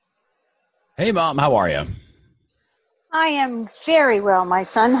Hey, Mom, how are you? I am very well, my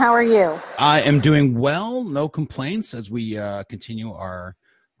son. How are you? I am doing well. No complaints as we continue our,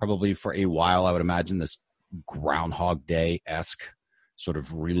 probably for a while, I would imagine, this Groundhog Day-esque sort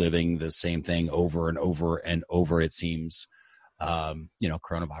of reliving the same thing over and over and over, it seems.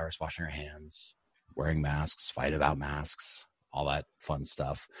 Coronavirus, washing our hands, wearing masks, fight about masks, all that fun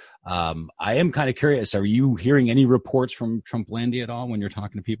stuff. I am kind of curious. Are you hearing any reports from Trumplandia at all when you're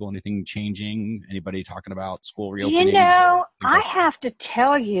talking to people? Anything changing? Anybody talking about school reopenings? Things I like that? have to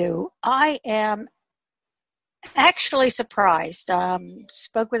tell you, I am actually surprised.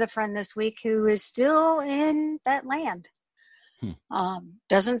 Spoke with a friend this week who is still in that land. Hmm.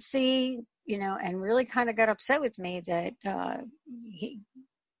 Doesn't see, and really kind of got upset with me that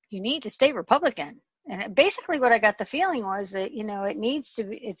you need to stay Republican. And basically what I got the feeling was that, it needs to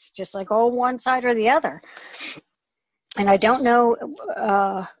be, it's just like, one side or the other. And I don't know,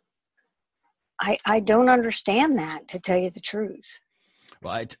 I don't understand that, to tell you the truth.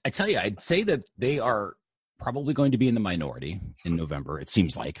 Well, I tell you, I'd say that they are probably going to be in the minority in November. It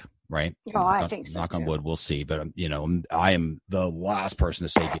seems like, right? Oh, I think so. Knock on wood, we'll see. But I am the last person to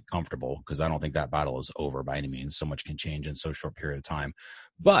say get comfortable because I don't think that battle is over by any means. So much can change in so short period of time.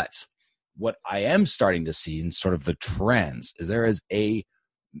 But what I am starting to see in sort of the trends is there is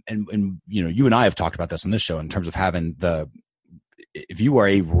and you and I have talked about this on this show in terms of having if you are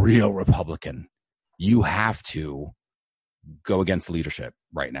a real Republican, you have to go against the leadership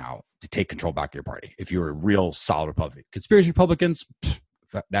right now to take control back of your party. If you're a real solid Republican, conspiracy Republicans,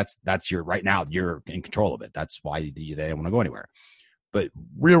 that's your right now. You're in control of it. That's why they don't want to go anywhere. But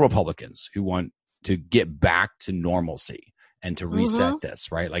real Republicans who want to get back to normalcy and to reset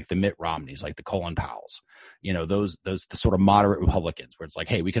this, right? Like the Mitt Romneys, like the Colin Powells, those the sort of moderate Republicans where it's like,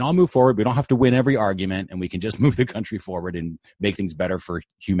 hey, we can all move forward. We don't have to win every argument and we can just move the country forward and make things better for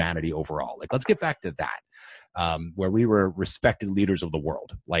humanity overall. Like, let's get back to that, where we were respected leaders of the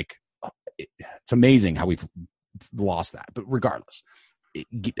world. Like, it's amazing how we've lost that. But regardless,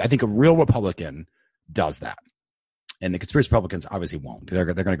 I think a real Republican does that. And the conspiracy Republicans obviously won't. They're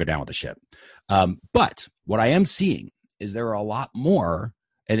going to go down with the ship. But what I am seeing is there are a lot more,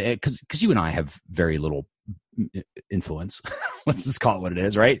 and because you and I have very little influence, let's just call it what it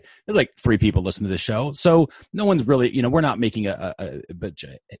is, right? There's like 3 people listen to the show. So no one's really, we're not making a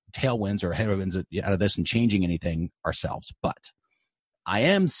tailwinds or headwinds out of this and changing anything ourselves. But I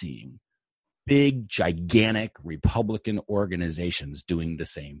am seeing big, gigantic Republican organizations doing the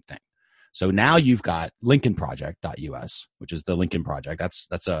same thing. So now you've got LincolnProject.us, which is the Lincoln Project.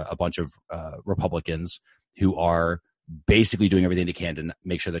 That's a bunch of Republicans who are basically doing everything they can to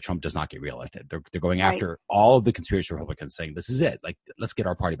make sure that Trump does not get reelected. They're going after all of the conspiracy Republicans saying, this is it. Like, let's get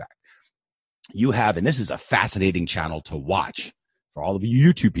our party back. You have, and this is a fascinating channel to watch for all of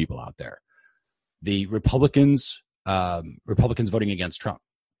you YouTube people out there, the Republicans voting against Trump.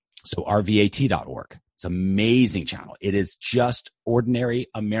 So rvat.org. It's an amazing channel. It is just ordinary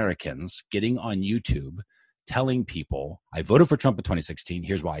Americans getting on YouTube telling people, I voted for Trump in 2016.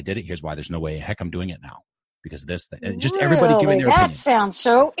 Here's why I did it. Here's why there's no way heck I'm doing it now. Because of this, just everybody giving their opinion. That sounds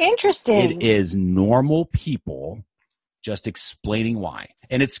so interesting. It is normal people just explaining why.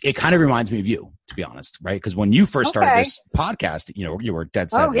 And it kind of reminds me of you, to be honest, right? Because when you first started this podcast, you were dead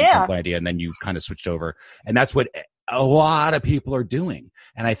set in Trump idea, and then you kind of switched over. And that's what a lot of people are doing.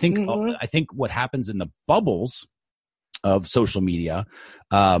 And I think what happens in the bubbles of social media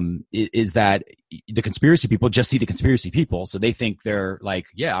is that the conspiracy people just see the conspiracy people, so they think they're like,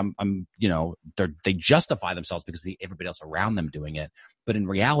 yeah, they justify themselves because everybody else around them doing it. But in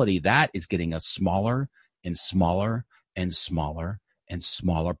reality, that is getting a smaller and smaller and smaller and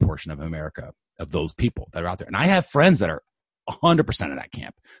smaller portion of America, of those people that are out there. And I have friends that are 100% of that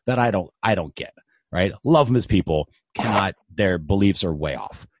camp that I don't get. Right? Love them as people. Their beliefs are way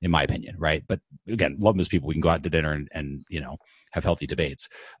off, in my opinion. Right? But again, love them as people. We can go out to dinner and have healthy debates.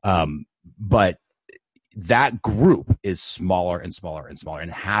 But that group is smaller and smaller and smaller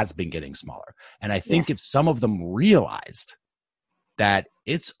and has been getting smaller. And I think if some of them realized that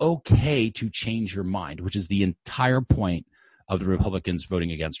it's okay to change your mind, which is the entire point of the Republicans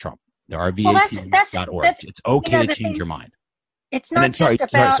voting against Trump, the rvat.org. It's okay to change your mind. It's not just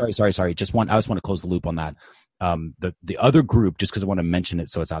about. Sorry. I just want to close the loop on that. The other group, just because I want to mention it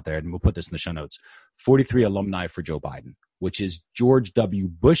so it's out there, and we'll put this in the show notes. 43 alumni for Joe Biden, which is George W.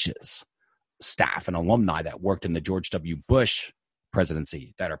 Bush's staff and alumni that worked in the George W. Bush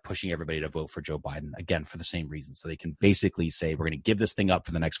presidency that are pushing everybody to vote for Joe Biden, again, for the same reason. So they can basically say, we're going to give this thing up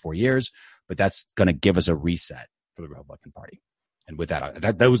for the next 4 years, but that's going to give us a reset for the Republican Party. And with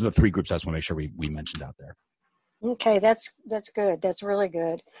that, those are the 3 groups I just want to make sure we mentioned out there. Okay, that's good. That's really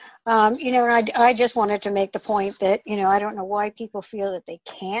good. And I just wanted to make the point that, I don't know why people feel that they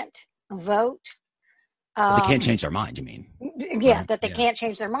can't vote. Well, they can't change their mind, you mean? Yeah, Right? that they Yeah. can't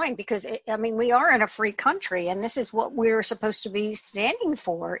change their mind because, we are in a free country, and this is what we're supposed to be standing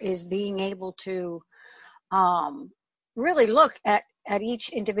for, is being able to really look at each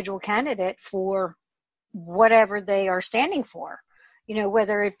individual candidate for whatever they are standing for.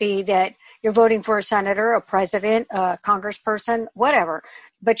 Whether it be that you're voting for a senator, a president, a congressperson, whatever.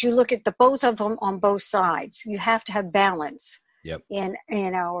 But you look at the both of them on both sides. You have to have balance Yep. in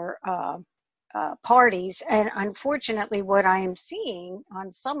our parties. And unfortunately, what I am seeing on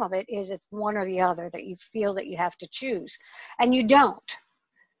some of it is it's one or the other, that you feel that you have to choose. And you don't.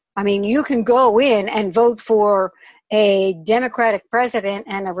 I mean, you can go in and vote for a Democratic president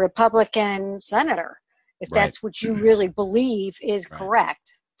and a Republican senator, if that's what you really believe is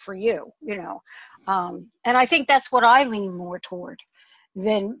correct for you, And I think that's what I lean more toward.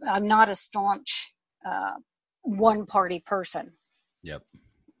 Then I'm not a staunch one-party person. Yep.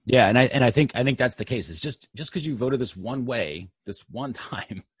 Yeah, and I think that's the case. It's just because you voted this one way, this one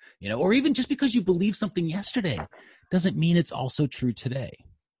time, or even just because you believe something yesterday, doesn't mean it's also true today.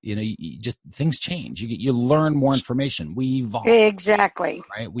 You just, things change. You learn more information. We evolve. Exactly.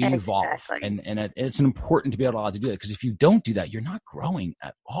 Right? We evolve, and it's important to be allowed to do that, because if you don't do that, you're not growing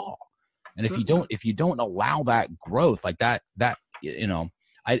at all. And if you don't allow that growth like that, I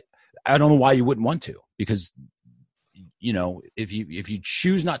don't know why you wouldn't want to, because if you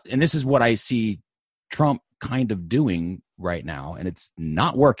choose not, and this is what I see Trump kind of doing right now, and it's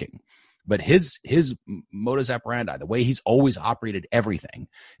not working. But his modus operandi, the way he's always operated everything,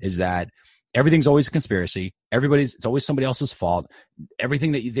 is that everything's always a conspiracy. It's always somebody else's fault.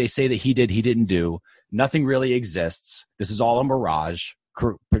 Everything that they say that he did, he didn't do. Nothing really exists. This is all a mirage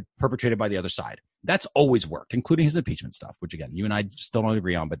perpetrated by the other side. That's always worked, including his impeachment stuff, which, again, you and I still don't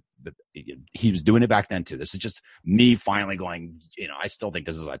agree on, but he was doing it back then too. This is just me finally going, I still think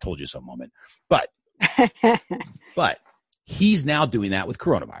this is a I told you so moment. But he's now doing that with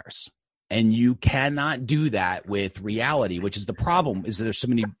coronavirus. And you cannot do that with reality, which is the problem, is that there's so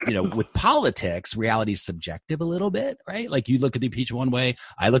many, with politics, reality is subjective a little bit, right? Like, you look at the impeachment one way,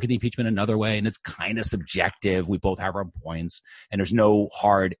 I look at the impeachment another way, and it's kind of subjective. We both have our points, and there's no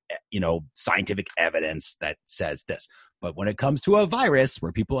hard, scientific evidence that says this. But when it comes to a virus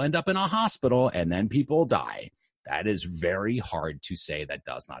where people end up in a hospital and then people die, that is very hard to say that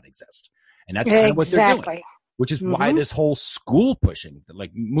does not exist. And that's kind of what they're doing. Which is why this whole school pushing,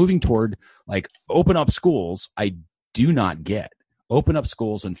 like moving toward like open up schools, I do not get. Open up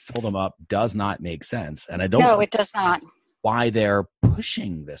schools and fill them up does not make sense. And I don't know it does not. Why they're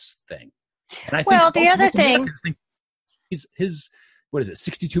pushing this thing. And I think the other thing, his what is it,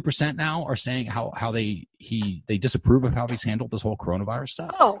 62% now are saying how they disapprove of how he's handled this whole coronavirus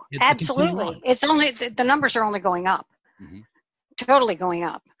stuff. Oh, absolutely. It's only the numbers are only going up. Mm-hmm. Totally going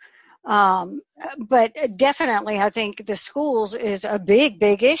up. But definitely, I think the schools is a big,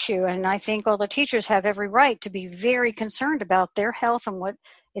 big issue. And I think all the teachers have every right to be very concerned about their health and what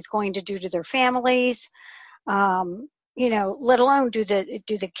it's going to do to their families. Let alone do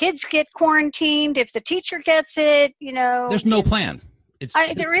the kids get quarantined if the teacher gets it, There's no plan.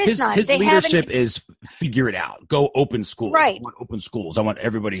 There is none. His leadership is figure it out. Go open schools. Right. I want open schools. I want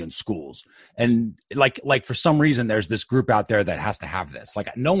everybody in schools. And like for some reason, there's this group out there that has to have this.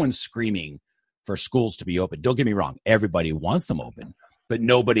 Like, no one's screaming for schools to be open. Don't get me wrong. Everybody wants them open, but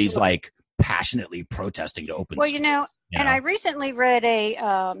nobody's like passionately protesting to open schools. And I recently read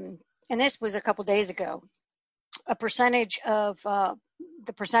and this was a couple days ago, a percentage of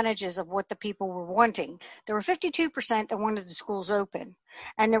the percentages of what the people were wanting. There were 52% that wanted the schools open,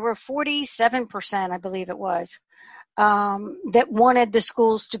 and there were 47%, I believe it was, that wanted the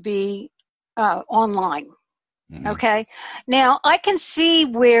schools to be online. Mm-hmm. Okay. Now, I can see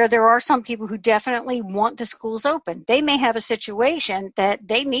where there are some people who definitely want the schools open. They may have a situation that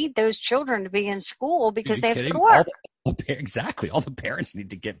they need those children to be in school because they have to work. Exactly. All the parents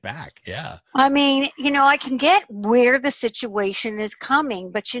need to get back. Yeah. I mean, I can get where the situation is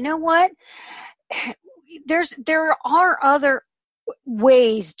coming, but you know what? There are other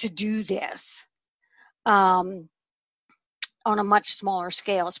ways to do this. On a much smaller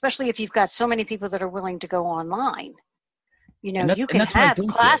scale, especially if you've got so many people that are willing to go online. You can have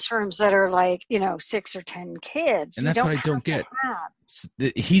classrooms that are like, 6 or 10 kids. And that's what I don't get.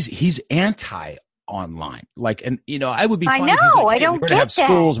 He's anti-online. Like, and I would be fine. I know. I don't get that. We're going to have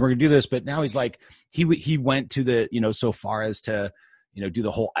schools. We're going to do this. But now he's like, he went to the, so far as to, do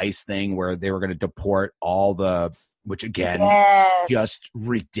the whole ICE thing where they were going to deport all the which again, Yes. just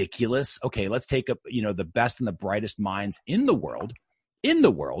ridiculous. Okay, let's take up, the best and the brightest minds in the world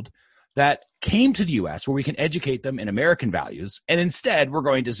that came to the U.S. where we can educate them in American values, and instead we're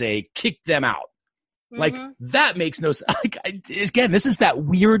going to say kick them out. Like that makes no sense. Like, again, this is that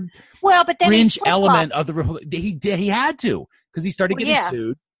weird, but then fringe element of the Republic. He had to, because he started getting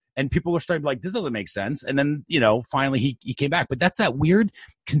sued, and people were starting to be like, this doesn't make sense. And then finally he came back. But that's that weird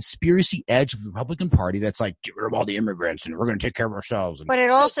conspiracy edge of the Republican Party that's like, get rid of all the immigrants and we're going to take care of ourselves. And but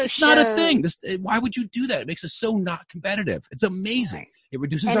it also it's not a thing. Why would you do that? It makes us so not competitive. It's amazing. Right. It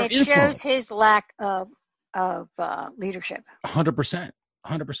reduces our influence. And it shows his lack of leadership. 100%.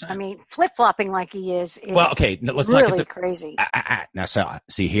 100%. I mean, flip-flopping like he is well, okay, let's really not get crazy. Now,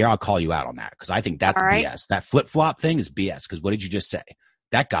 see, here I'll call you out on that, because I think that's BS. That flip-flop thing is BS, because what did you just say?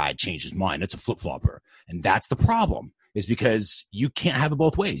 That guy changed his mind. That's a flip-flopper. And that's the problem, is because you can't have it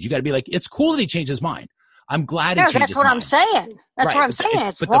both ways. You got to be like, it's cool that he changed his mind. I'm glad he changed his mind. That's what I'm saying. That's what I'm saying.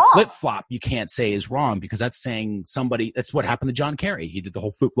 It's wrong. But the flip-flop you can't say is wrong, because that's saying that's what happened to John Kerry. He did the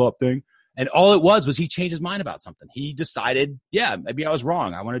whole flip-flop thing. And all it was he changed his mind about something. He decided, yeah, maybe I was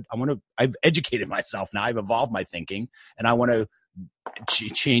wrong. I've educated myself now. I've evolved my thinking, and I want to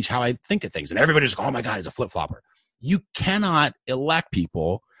change how I think of things. And everybody's like, oh my God, he's a flip-flopper. You cannot elect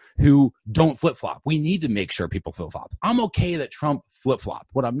people who don't flip-flop. We need to make sure people flip-flop. I'm okay that Trump flip-flopped.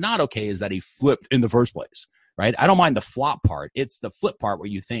 What I'm not okay is that he flipped in the first place, right? I don't mind the flop part. It's the flip part where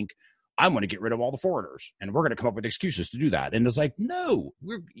you think, I'm going to get rid of all the foreigners, and we're going to come up with excuses to do that. And it's like, no,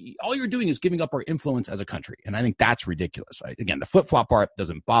 all you're doing is giving up our influence as a country. And I think that's ridiculous. Again, the flip-flop part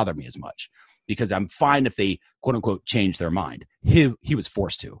doesn't bother me as much, because I'm fine if they, quote unquote, change their mind. He was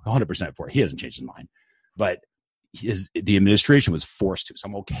forced to, 100% for it. He hasn't changed his mind, but the administration was forced to. So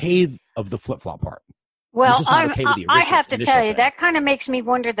I'm okay of the flip-flop part. Well, I have to tell you, that kind of makes me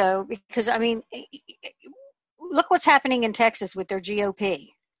wonder, though, because, I mean, look what's happening in Texas with their GOP.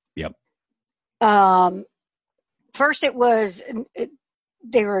 Yep. First it was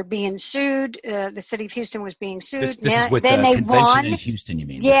they were being sued. The city of Houston was being sued. This is with the convention in Houston, you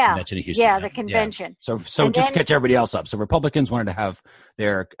mean? Yeah. The convention in Houston. Yeah, the convention. Yeah. So just to catch everybody else up. So Republicans wanted to have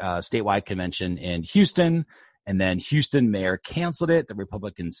their statewide convention in Houston, and then Houston mayor canceled it. The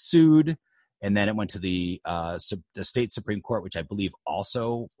Republicans sued, and then it went to the state Supreme Court, which I believe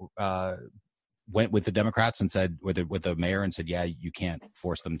also went with the Democrats and said, with the mayor, and said, yeah, you can't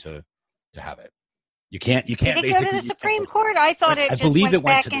force them to have it. You can't. Did it go to the Supreme Court? I thought it just went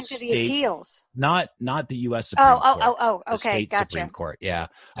back into the appeals. Not the U.S. Supreme Court. Oh, okay, the state gotcha. Supreme Court. Yeah,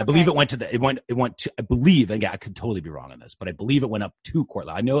 I believe it went to. I believe, and I could totally be wrong on this, but I believe it went up to court.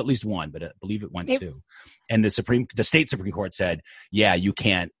 I know at least one, but I believe it went to. And the state Supreme Court said, yeah, you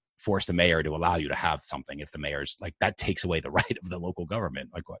can't force the mayor to allow you to have something if the mayor's like, that takes away the right of the local government,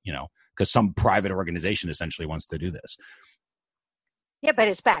 like, because some private organization essentially wants to do this. Yeah, but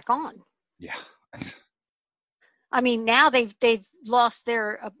it's back on. Yeah. I mean, now they've lost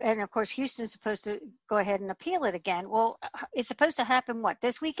their, and of course Houston's supposed to go ahead and appeal it again. Well, it's supposed to happen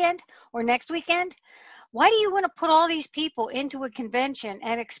this weekend or next weekend? Why do you want to put all these people into a convention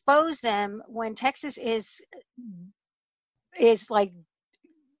and expose them when Texas is like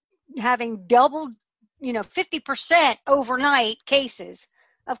having doubled, 50% overnight cases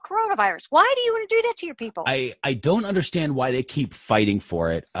of coronavirus? Why do you want to do that to your people? I don't understand why they keep fighting for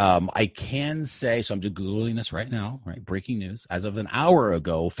it. I can say, so I'm just Googling this right now, right? Breaking news. As of an hour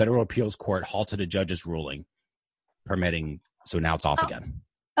ago, federal appeals court halted a judge's ruling permitting, so now it's off again.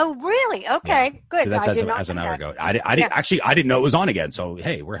 Oh, really? Okay, yeah. Good. So that's as an hour ago. I didn't know it was on again. So,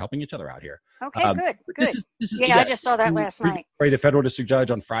 hey, we're helping each other out here. Okay, good. This is, I just saw that last night. The federal district judge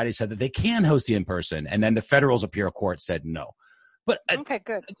on Friday said that they can host the in-person, and then the federal's appeal court said no. But okay,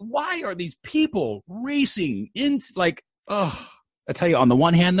 good. Why are these people racing into I tell you, on the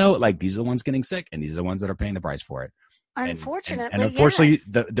one hand, though, these are the ones getting sick, and these are the ones that are paying the price for it. Unfortunately, and unfortunately,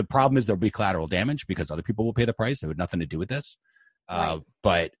 yes. the problem is there'll be collateral damage because other people will pay the price. They had nothing to do with this. Right.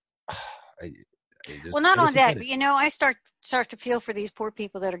 But not only that, but I start to feel for these poor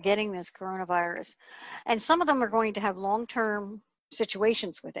people that are getting this coronavirus, and some of them are going to have long-term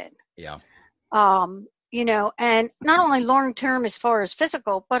situations with it. Yeah. And not only long-term as far as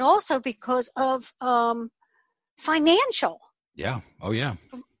physical, but also because of financial. Yeah. Oh, yeah.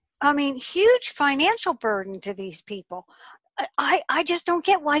 I mean, huge financial burden to these people. I just don't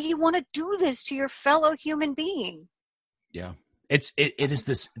get why you want to do this to your fellow human being. Yeah. It is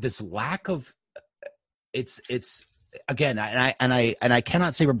this lack of, it's again, and I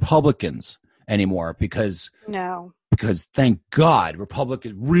cannot say Republicans anymore because no. because thank God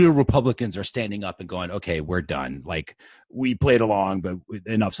real Republicans are standing up and going, okay, we're done. Like, we played along, but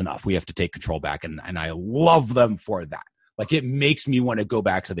enough's enough. We have to take control back. And I love them for that. Like, it makes me want to go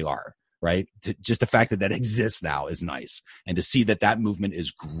back to the R, right? Just the fact that that exists now is nice. And to see that movement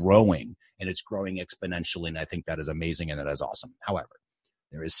is growing, and it's growing exponentially. And I think that is amazing and that is awesome. However,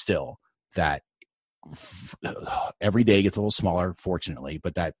 there is still that every day gets a little smaller, fortunately,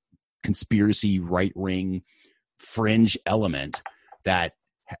 but that conspiracy right wing fringe element, that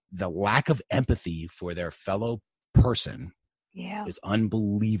the lack of empathy for their fellow person is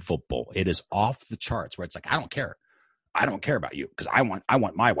unbelievable. It is off the charts, where it's like, I don't care about you because I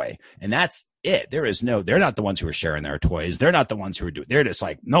want my way. And that's it. They're not the ones who are sharing their toys. They're not the ones who are they're just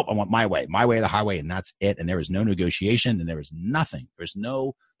like, nope, I want my way or the highway. And that's it. And there is no negotiation, and there is nothing. There's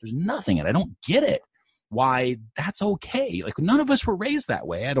nothing. And I don't get it. Why that's okay. Like, none of us were raised that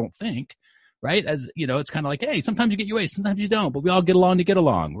way, I don't think. Right? As you know, it's kind of like, hey, sometimes you get your way, sometimes you don't, but we all get along to get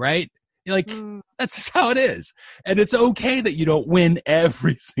along, right? You're like, that's just how it is. And it's okay that you don't win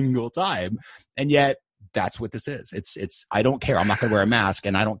every single time. And yet, that's what this is. It's, I don't care. I'm not going to wear a mask,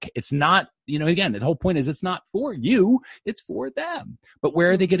 and I don't, it's not, again, the whole point is it's not for you, it's for them. But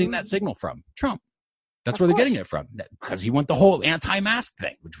where are they getting that signal from? Trump. That's where they're getting it from, because he went the whole anti-mask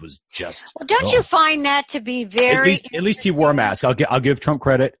thing, which was just. Well, don't you find that to be very? At least he wore a mask. I'll give Trump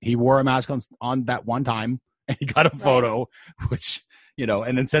credit. He wore a mask on that one time, and he got a photo, which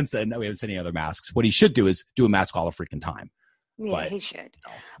And then since then, we haven't seen any other masks. What he should do is do a mask all the freaking time. Yeah, but, he should.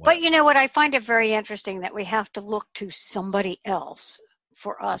 But you know what? I find it very interesting that we have to look to somebody else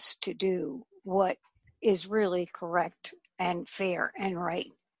for us to do what is really correct and fair and right.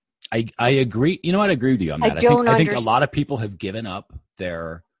 I agree. You know what? I agree with you on that. I think a lot of people have given up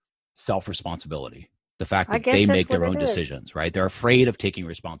their self-responsibility. The fact that they make their own decisions, right? They're afraid of taking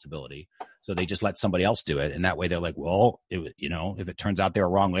responsibility. So they just let somebody else do it. And that way they're like, well, if it turns out they were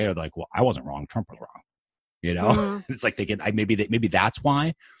wrong later, they're like, well, I wasn't wrong. Trump was wrong. It's like maybe that's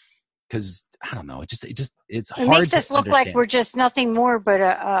why. Because I don't know. It's hard. It makes us look like we're just nothing more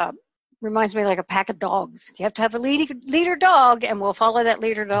but reminds me like a pack of dogs. You have to have a leader dog, and we'll follow that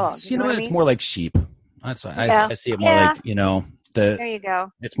leader dog. You know what? It's more like sheep. That's I see it more like there you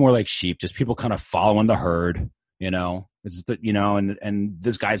go. It's more like sheep, just people kind of following the herd. It's and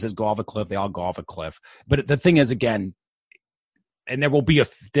this guy says go off a cliff, they all go off a cliff. But the thing is, again, and there will be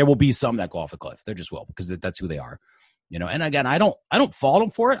some that go off a cliff. There just will, because that's who they are. And again, I don't fault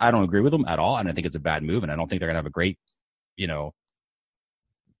them for it. I don't agree with them at all, and I think it's a bad move, and I don't think they're gonna have a great, I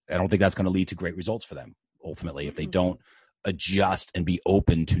don't think that's going to lead to great results for them ultimately if they don't adjust and be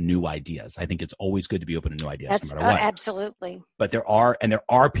open to new ideas. I think it's always good to be open to new ideas, no matter what. Absolutely. But there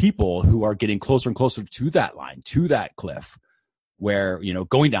are people who are getting closer and closer to that line, to that cliff, where,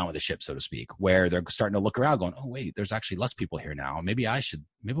 going down with the ship, so to speak, where they're starting to look around going, oh, wait, there's actually less people here now. Maybe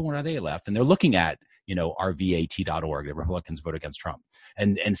when are they left? And they're looking at, rvat.org, the Republicans vote against Trump,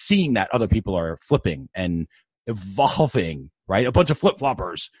 and seeing that other people are flipping and evolving, right? A bunch of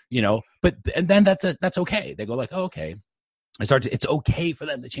flip-floppers, and then that's okay. They go like, oh, okay. It's okay for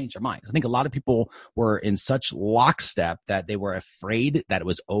them to change their minds. I think a lot of people were in such lockstep that they were afraid that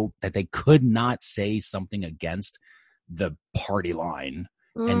that they could not say something against the party line.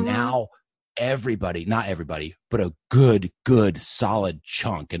 And now not everybody, but a good, solid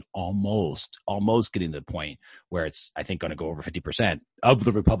chunk, and almost getting to the point where it's, I think, going to go over 50% of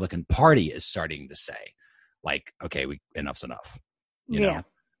the Republican Party is starting to say, like, okay, enough's enough, you know?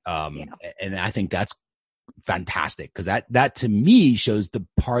 And I think that's fantastic, because that to me shows the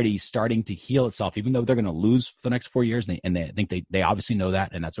party starting to heal itself, even though they're going to lose for the next 4 years. And they think they obviously know that,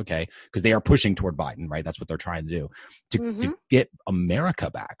 and that's okay, because they are pushing toward Biden, right? That's what they're trying to do to get America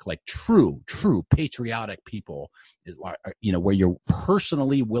back, like true patriotic people, is like, where you're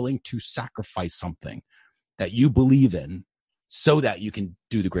personally willing to sacrifice something that you believe in so that you can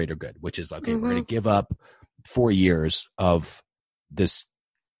do the greater good, which is, okay, we're going to give up 4 years of this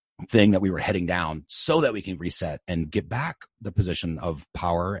thing that we were heading down so that we can reset and get back the position of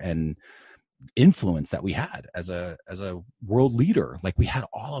power and influence that we had as a world leader. Like, we had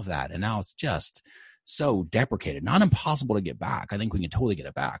all of that, and now it's just so deprecated. Not impossible to get back. I think we can totally get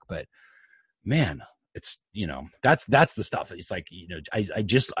it back, but man, it's, that's the stuff. It's like,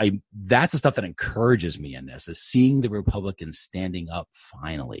 that's the stuff that encourages me in this, is seeing the Republicans standing up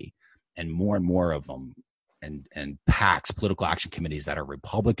finally, and more of them, and PACs, political action committees that are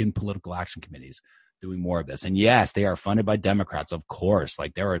Republican political action committees, doing more of this. And yes, they are funded by Democrats, of course.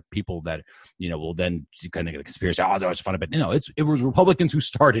 Like, there are people that, will then kind of get a conspiracy. Oh, that was funded, but it was Republicans who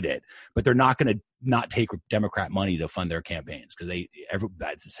started it, but they're not going to not take Democrat money to fund their campaigns, because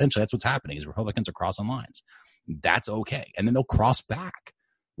that's what's happening, is Republicans are crossing lines. That's okay. And then they'll cross back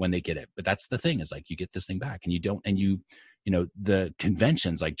when they get it. But that's the thing, is like, you get this thing back and the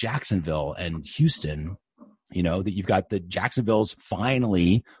conventions like Jacksonville and Houston, that you've got the Jacksonville's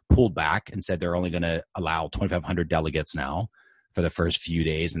finally pulled back and said they're only going to allow 2,500 delegates now for the first few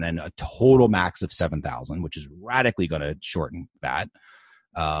days, and then a total max of 7,000, which is radically going to shorten that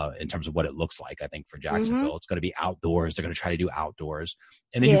in terms of what it looks like. I think for Jacksonville, It's going to be outdoors. They're going to try to do outdoors.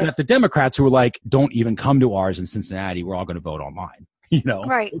 And then you've got the Democrats who are like, don't even come to ours in Cincinnati. We're all going to vote online.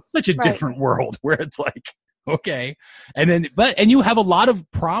 Right. It's such a different world where it's like, okay. And you have a lot of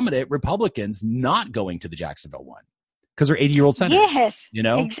prominent Republicans not going to the Jacksonville one because they're 80-year-old senators. Yes.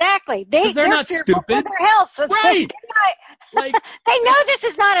 Exactly. They're not stupid. For their health. Right. They know this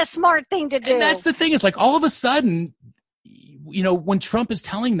is not a smart thing to do. And that's the thing. It's like, all of a sudden, when Trump is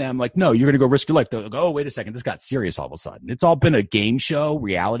telling them, like, no, you're going to go risk your life, they're like, oh, wait a second, this got serious all of a sudden. It's all been a game show,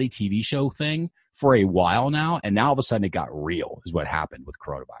 reality TV show thing for a while now. And now all of a sudden it got real, is what happened with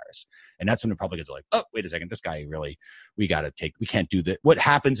coronavirus. And that's when the Republicans are like, oh, wait a second, this guy really, we can't do that. What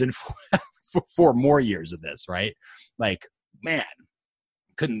happens in 4 more years of this, right? Like, man,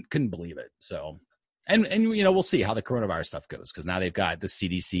 couldn't believe it. So, and we'll see how the coronavirus stuff goes, because now they've got the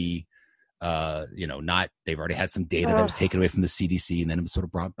CDC. They've already had some data that was taken away from the CDC and then it was sort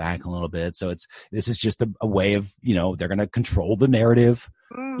of brought back a little bit. So this is just a way of, they're going to control the narrative,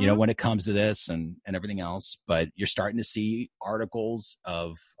 when it comes to this and everything else. But you're starting to see articles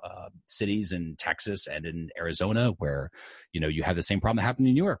of cities in Texas and in Arizona where, you have the same problem that happened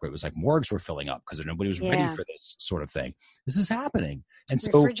in New York, where it was like morgues were filling up because nobody was ready for this sort of thing. This is happening. And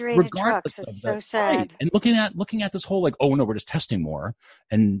so regardless of so sad. Right, and looking at this whole like, oh no, we're just testing more.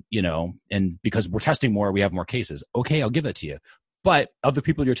 And, and because we're testing more, we have more cases. Okay, I'll give that to you. But of the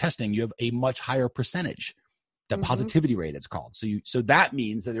people you're testing, you have a much higher percentage. The positivity rate, it's called. So that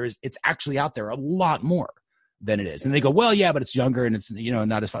means that it's actually out there a lot more than it is. And they go, well, yeah, but it's younger and it's,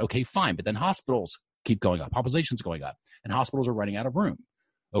 not as fun. Okay, fine. But then hospitals keep going up. Population's going up and hospitals are running out of room.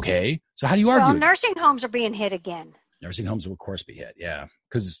 Okay. So how do you argue? Well, nursing homes are being hit again. Nursing homes will of course be hit. Yeah.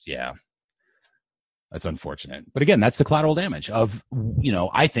 Cause that's unfortunate. But again, that's the collateral damage of,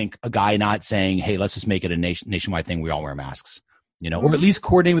 I think a guy not saying, hey, let's just make it a nationwide thing. We all wear masks. Or at least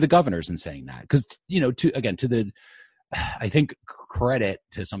coordinate with the governors in saying that. Because, I think credit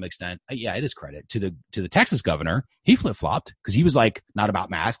to some extent, it is credit to the Texas governor. He flip-flopped because he was like, not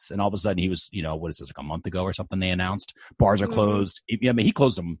about masks. And all of a sudden he was, what is this, like a month ago or something, they announced bars are closed. He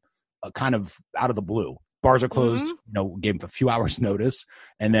closed them kind of out of the blue. Bars are closed, gave him a few hours notice.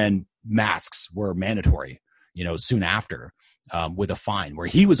 And then masks were mandatory, soon after. With a fine, where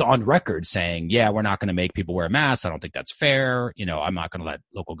he was on record saying, yeah, we're not going to make people wear masks. I don't think that's fair. I'm not going to let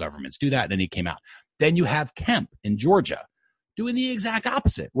local governments do that. And then he came out. Then you have Kemp in Georgia doing the exact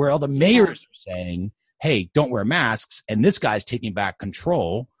opposite, where all the mayors are saying, hey, don't wear masks. And this guy's taking back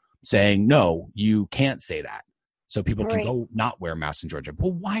control, saying, no, you can't say that. So people can go not wear masks in Georgia.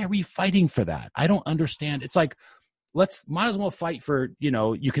 But why are we fighting for that? I don't understand. It's like, might as well fight for,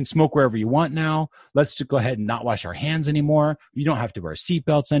 you can smoke wherever you want now. Let's just go ahead and not wash our hands anymore. You don't have to wear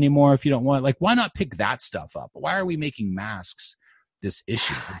seatbelts anymore if you don't want. Like, why not pick that stuff up? Why are we making masks this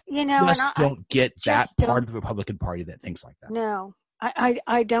issue? I don't get that part of the Republican Party that thinks like that. No,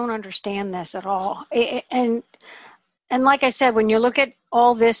 I don't understand this at all. And like I said, when you look at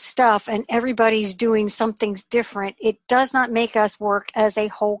all this stuff and everybody's doing something different, it does not make us work as a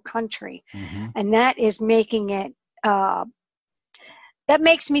whole country. And that is making it, that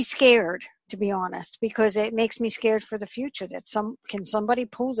makes me scared, to be honest, because it makes me scared for the future that can somebody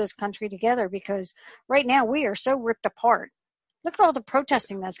pull this country together, because right now we are so ripped apart. Look at all the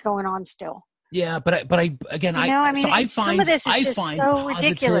protesting that's going on still. Yeah, but I again, some of this is just so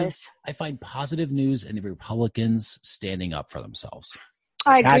ridiculous. I find positive news in the Republicans standing up for themselves.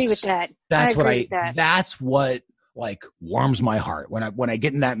 I agree with that. That's what like warms my heart when I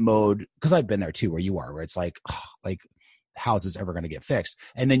get in that mode, because I've been there too, where you are, where it's like, how is this ever going to get fixed?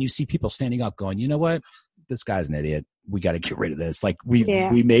 And then you see people standing up going, you know what? This guy's an idiot. We got to get rid of this. Like we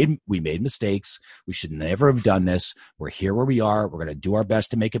made mistakes. We should never have done this. We're here where we are. We're going to do our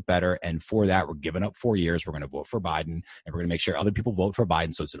best to make it better. And for that, we're giving up 4 years. We're going to vote for Biden, and we're going to make sure other people vote for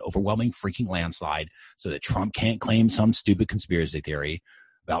Biden. So it's an overwhelming freaking landslide, so that Trump can't claim some stupid conspiracy theory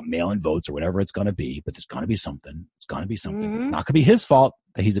about mail-in votes or whatever it's going to be. But there's going to be something. It's going to be something. It's not going to be his fault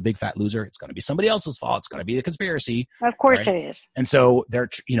that he's a big fat loser. It's going to be somebody else's fault. It's going to be the conspiracy. Of course it is. And so they're,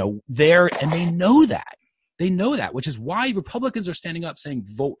 and they know that. They know that, which is why Republicans are standing up saying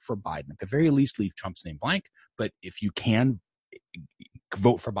vote for Biden. At the very least, leave Trump's name blank. But if you can,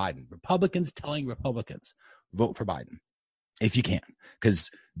 vote for Biden. Republicans telling Republicans, vote for Biden. if you can, because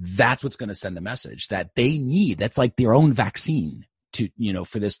that's what's going to send the message that they need. That's like their own vaccine to,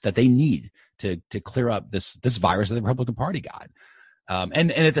 for this, that they need to clear up this virus that the Republican Party got.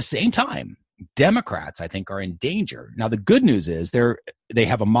 And at the same time, Democrats, I think, are in danger. Now, the good news is they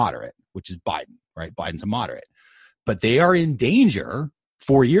have a moderate, which is Biden, right? Biden's a moderate, but they are in danger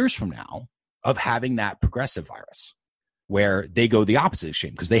 4 years from now of having that progressive virus where they go the opposite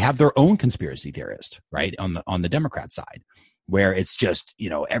extreme because they have their own conspiracy theorist, right? On the Democrat side, where it's just,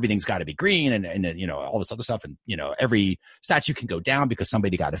 everything's got to be green and all this other stuff. And, every statute can go down because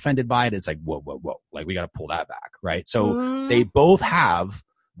somebody got offended by it. It's like, whoa. Like, we got to pull that back, right? So they both have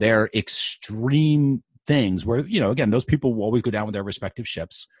their extreme things where, again, those people will always go down with their respective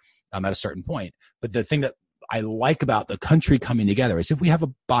ships at a certain point. But the thing that I like about the country coming together is if we have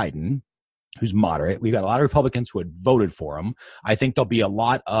a Biden who's moderate, we've got a lot of Republicans who had voted for him. I think there'll be a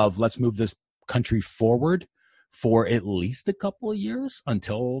lot of let's move this country forward for at least a couple of years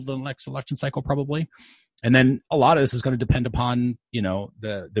until the next election cycle, probably. And then a lot of this is going to depend upon,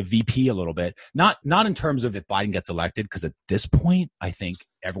 the VP a little bit, not in terms of if Biden gets elected, because at this point, I think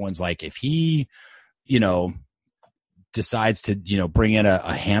everyone's like, if he, decides to, bring in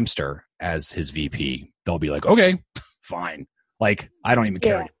a hamster as his VP, they'll be like, okay, fine. Like, I don't even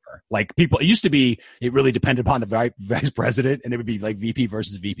care anymore. Like, people, it used to be, it really depended upon the vice president, and it would be like VP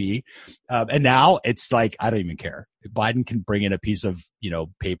versus VP. And now it's like, I don't even care. If Biden can bring in a piece of,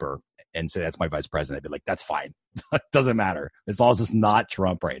 paper and say, that's my vice president, I'd be like, that's fine. It doesn't matter. As long as it's not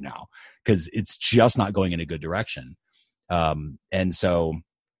Trump right now, because it's just not going in a good direction. And so,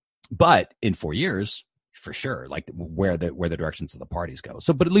 but in 4 years, for sure, like where the directions of the parties go.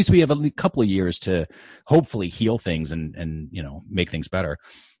 So, but at least we have a couple of years to hopefully heal things and make things better.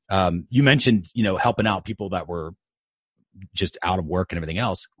 You mentioned, helping out people that were just out of work and everything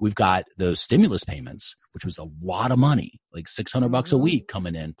else. We've got those stimulus payments, which was a lot of money, like $600 a week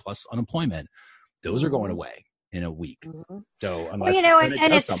coming in plus unemployment. Those are going away in a week. So unless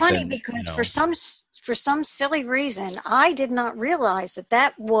and it's funny because for some silly reason, I did not realize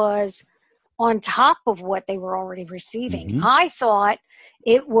that was on top of what they were already receiving. I thought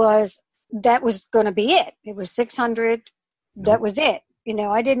that was going to be it. It was 600. Nope. That was it.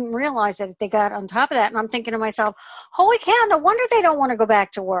 I didn't realize that they got on top of that. And I'm thinking to myself, holy cow, no wonder they don't want to go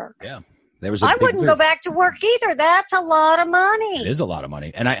back to work. Yeah. I wouldn't go back to work either. That's a lot of money. It is a lot of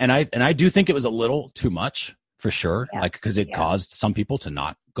money. And I do think it was a little too much for sure. Yeah. Like, cause it caused some people to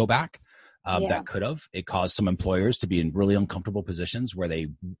not go back. That could have. It caused some employers to be in really uncomfortable positions where they,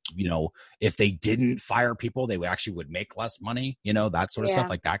 if they didn't fire people, they actually would make less money, that sort of stuff.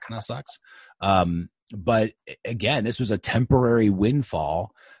 Like, that kind of sucks. But again, this was a temporary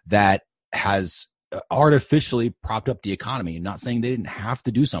windfall that has artificially propped up the economy. Not saying they didn't have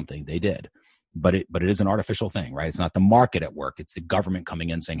to do something. They did. But it is an artificial thing, right? It's not the market at work. It's the government coming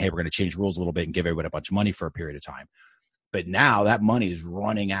in saying, hey, we're going to change rules a little bit and give everybody a bunch of money for a period of time. But now that money is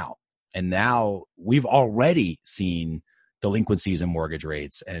running out. And now we've already seen delinquencies in mortgage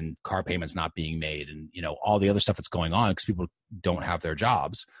rates and car payments not being made and, all the other stuff that's going on because people don't have their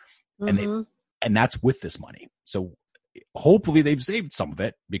jobs. And that's with this money. So hopefully they've saved some of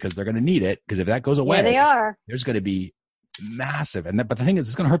it because they're going to need it. Because if that goes away, they are. There's going to be massive. But the thing is,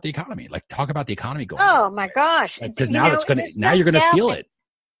 it's going to hurt the economy. Like, talk about the economy going. Oh my gosh. Because now you're going to feel it.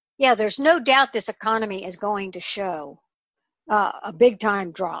 Yeah. There's no doubt this economy is going to show a big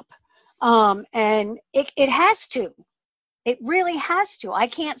time drop. And it has to. It really has to. I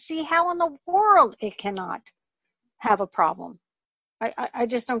can't see how in the world it cannot have a problem. I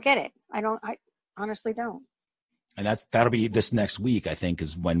just don't get it. I honestly don't. And that'll be this next week, I think,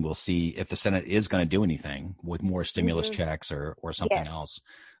 is when we'll see if the Senate is going to do anything with more stimulus checks or something else.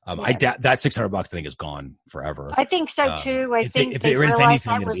 That $600, I think, is gone forever. I think so too. I think they realized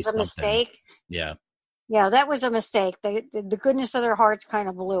that was a mistake. Yeah. Yeah, that was a mistake. The goodness of their hearts kind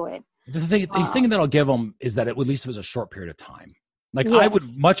of blew it. The thing that I'll give them is that at least it was a short period of time. Like, I would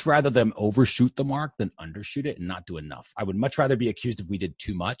much rather them overshoot the mark than undershoot it and not do enough. I would much rather be accused if we did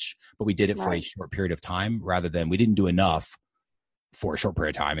too much, but we did it for a short period of time, rather than we didn't do enough for a short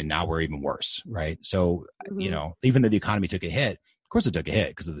period of time and now we're even worse, right? So, even though the economy took a hit, of course it took a hit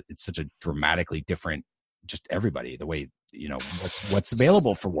because it's such a dramatically different, just everybody, the way, what's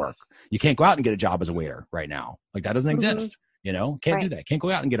available for work. You can't go out and get a job as a waiter right now. Like, that doesn't exist. Can't do that. Can't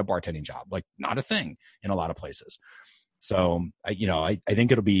go out and get a bartending job. Like, not a thing in a lot of places. So, I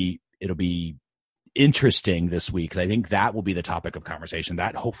think it'll be interesting this week. 'Cause I think that will be the topic of conversation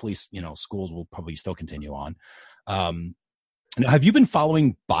that hopefully, schools will probably still continue on. Now, have you been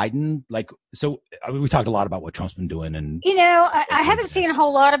following Biden? We talked a lot about what Trump's been doing, and I haven't seen a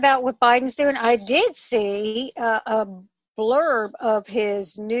whole lot about what Biden's doing. I did see blurb of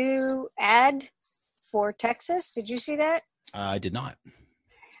his new ad for Texas. Did you see that? I did not.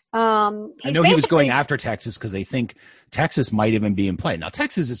 I know he was going after Texas because they think Texas might even be in play. Now,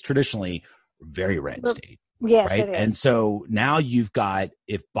 Texas is traditionally a very red state. Yes, right? It is. And so now you've got,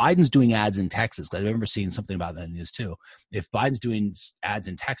 if Biden's doing ads in Texas, because I remember seeing something about that in the news too. If Biden's doing ads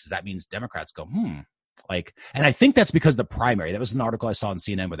in Texas, that means Democrats go, like, and I think that's because the primary, that was an article I saw on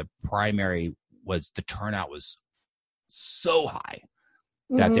CNN where the primary was, the turnout was so high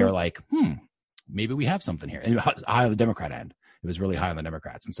that they were like, maybe we have something here. And high on the Democrat end. It was really high on the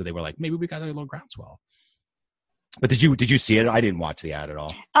Democrats. And so they were like, maybe we got a little groundswell. But did you see it? I didn't watch the ad at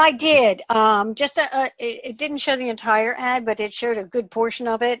all. I did. It didn't show the entire ad, but it showed a good portion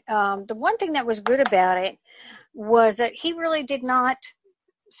of it. The one thing that was good about it was that he really did not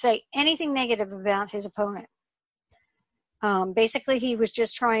say anything negative about his opponent. Basically, he was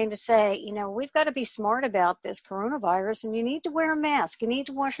just trying to say, we've got to be smart about this coronavirus, and you need to wear a mask. You need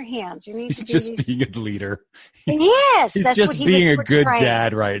to wash your hands. You need He's to do just being a leader. Yes, he's that's just what he being was a good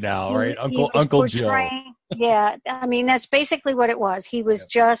dad right now, right? Uncle Joe. Yeah, I mean, that's basically what it was. He was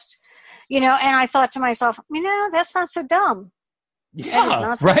just, and I thought to myself, that's not so dumb. Yeah,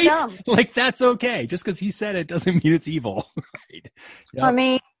 not so right? Dumb. Like, that's okay. Just because he said it doesn't mean it's evil. Right? Yep. I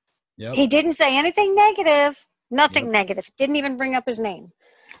mean, he didn't say anything negative. Nothing negative. Didn't even bring up his name.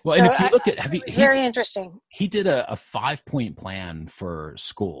 Well, so and if you look at, he's very interesting. He did a 5-point plan for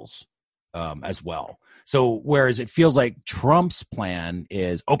schools as well. So whereas it feels like Trump's plan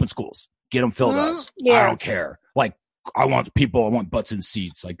is open schools, get them filled up. Yeah. I don't care. Like, I want butts in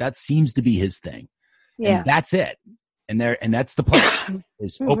seats. Like, that seems to be his thing. Yeah. And that's it. And that's the plan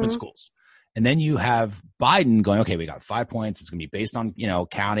is open schools. And then you have Biden going, okay, we got 5 points. It's going to be based on,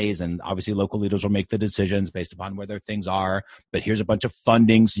 counties, and obviously local leaders will make the decisions based upon where their things are. But here's a bunch of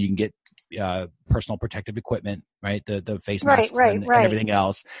funding so you can get personal protective equipment, right? The face masks and everything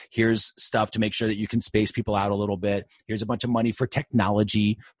else. Here's stuff to make sure that you can space people out a little bit. Here's a bunch of money for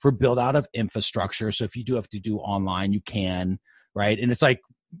technology, for build out of infrastructure. So if you do have to do online, you can, right? And it's like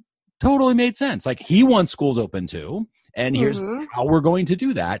totally made sense. Like, he wants schools open too. And here's how we're going to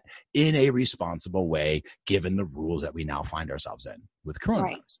do that in a responsible way, given the rules that we now find ourselves in with coronavirus.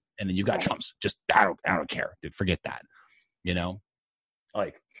 Right. And then you've got Trump's just, I don't care, dude, forget that.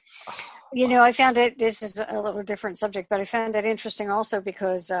 I found it, this is a little different subject, but I found it interesting also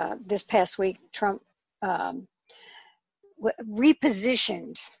because this past week, Trump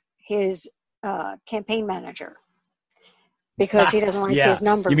repositioned his campaign manager. Because he doesn't like his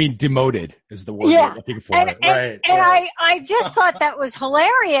numbers. You mean demoted is the word you're looking for. And I just thought that was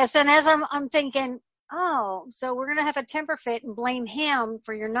hilarious. And as I'm thinking, so we're going to have a temper fit and blame him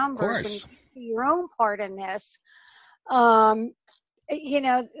for your numbers when you do your own part in this. The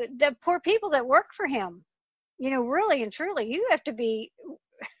poor people that work for him, really and truly, you have to be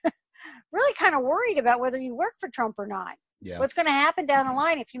really kind of worried about whether you work for Trump or not. Yeah. What's going to happen down the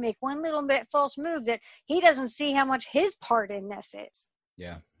line if you make one little bit false move that he doesn't see how much his part in this is?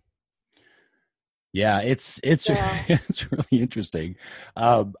 Yeah. Yeah, it's it's really interesting.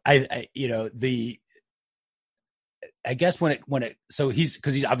 I guess when it so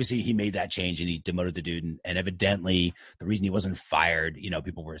he's obviously he made that change and he demoted the dude and evidently the reason he wasn't fired,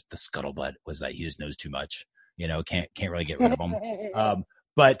 people were, the scuttlebutt was that he just knows too much, can't really get rid of him.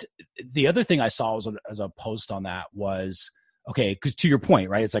 But the other thing I saw as a post on that was, okay, because to your point,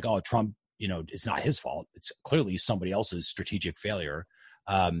 right? It's like, Trump, it's not his fault. It's clearly somebody else's strategic failure.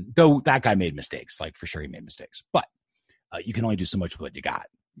 Though that guy made mistakes, like for sure he made mistakes, but you can only do so much with what you got,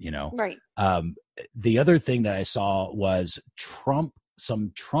 Right. The other thing that I saw was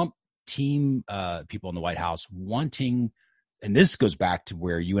some Trump team people in the White House wanting, and this goes back to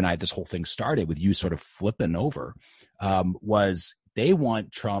where you and I, this whole thing started with you sort of flipping over, was they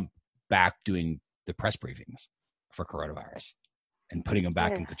want Trump back doing the press briefings for coronavirus and putting him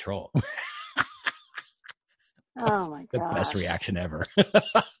back in control. Oh my God. The best reaction ever.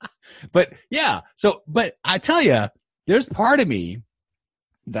 But I tell you, there's part of me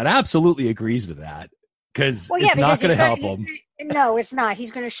that absolutely agrees with that because it's not going to help him. No, it's not.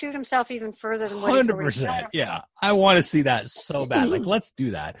 He's going to shoot himself even further than what 100%. Yeah. I want to see that so bad. Like, let's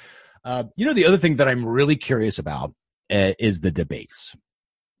do that. The other thing that I'm really curious about is the debates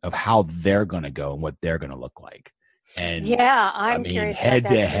of how they're going to go and what they're going to look like. And I'm curious. Head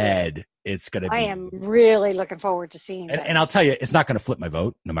to head, it's going to be. I am really looking forward to seeing that. And I'll tell you, it's not going to flip my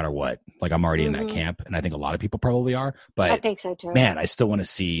vote no matter what. Like, I'm already in that camp, and I think a lot of people probably are. But I think so too. Man, I still want to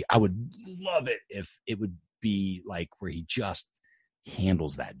see. I would love it if it would be like where he just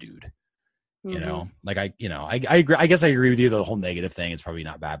handles that dude. Like I agree. I guess I agree with you. The whole negative thing is probably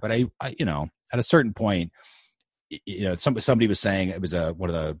not bad, but I at a certain point, somebody was saying, it was one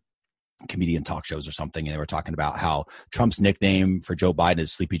of the comedian talk shows or something, and they were talking about how Trump's nickname for Joe Biden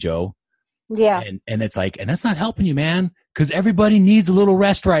is Sleepy Joe. Yeah. And it's like, and that's not helping you, man, because everybody needs a little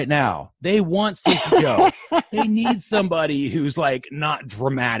rest right now. They want Sleepy Joe. They need somebody who's like not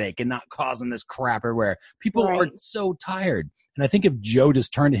dramatic and not causing this crap everywhere. People are so tired. And I think if Joe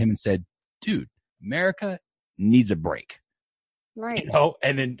just turned to him and said, dude, America needs a break. Right.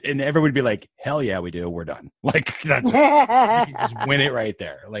 And everyone would be like, hell yeah, we do. We're done. Like, that's it. You just win it right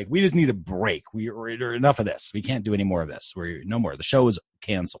there. Like, we just need a break. We're enough of this. We can't do any more of this. We're no more. The show is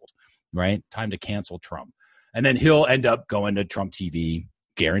canceled, right? Time to cancel Trump. And then he'll end up going to Trump TV,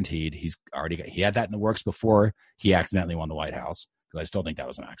 guaranteed. He had that in the works before he accidentally won the White House, because I still think that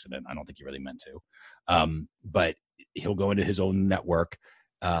was an accident. I don't think he really meant to. But he'll go into his own network,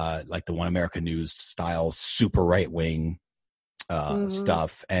 like the One America News style, super right wing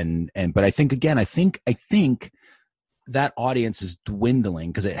stuff. But I think that audience is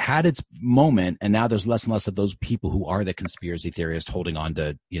dwindling because it had its moment, and now there's less and less of those people who are the conspiracy theorists holding on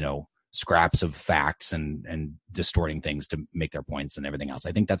to, scraps of facts and distorting things to make their points and everything else.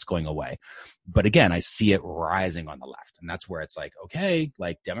 I think that's going away. But again, I see it rising on the left, and that's where it's like, okay,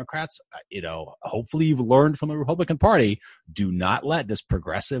 like Democrats, hopefully you've learned from the Republican Party, do not let this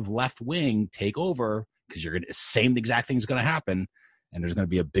progressive left wing take over, because same exact thing is going to happen, and there's going to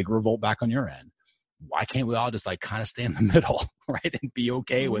be a big revolt back on your end. Why can't we all just like kind of stay in the middle, right? And be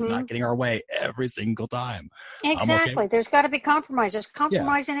okay with not getting our way every single time. Exactly. Okay. There's got to be compromise. There's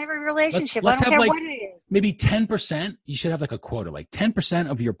compromise in every relationship. I don't care what it is. Maybe 10%, you should have like a quota, like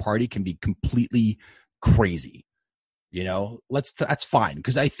 10% of your party can be completely crazy. That's fine.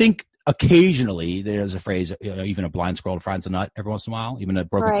 Because I think occasionally there's a phrase, even a blind squirrel finds a nut every once in a while. Even a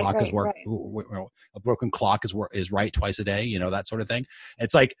broken clock a broken clock is right twice a day, that sort of thing.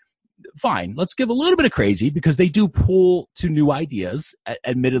 It's like, fine, let's give a little bit of crazy, because they do pull to new ideas.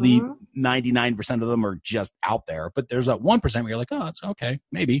 Admittedly, 99% of them are just out there, but there's that 1% where you're like, oh, it's okay,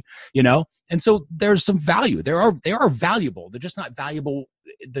 maybe, and so there's some value. They are valuable. They're just not valuable.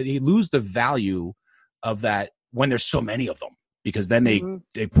 They lose the value of that when there's so many of them, because then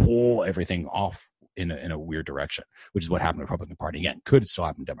they pull everything off in a weird direction, which is what happened to the Republican Party. Again, could still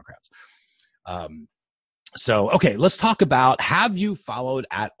happen to Democrats. So, okay, let's talk about, have you followed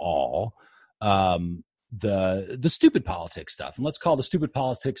at all the stupid politics stuff? And let's call the stupid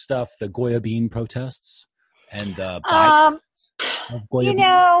politics stuff the Goya bean protests. And I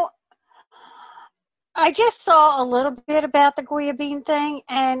just saw a little bit about the Goya bean thing,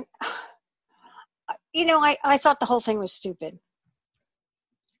 and I thought the whole thing was stupid.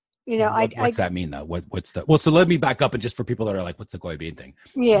 What's that mean though? What's the? Well, so let me back up, and just for people that are like, what's the Goya bean thing?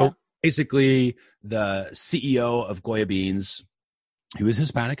 Yeah. So, basically, the CEO of Goya Beans, he was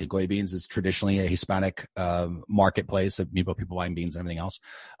Hispanic, and Goya Beans is traditionally a Hispanic marketplace of people buying beans and everything else.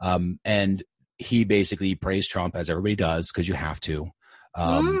 And he basically praised Trump, as everybody does, because you have to,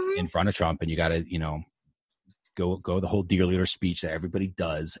 in front of Trump, and you got to, go the whole dear leader speech that everybody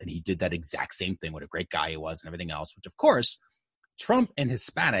does. And he did that exact same thing. What a great guy he was and everything else, which of course, Trump and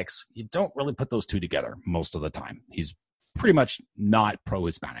Hispanics, you don't really put those two together most of the time. He's pretty much not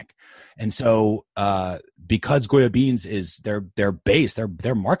pro-Hispanic. And so because Goya Beans is their base,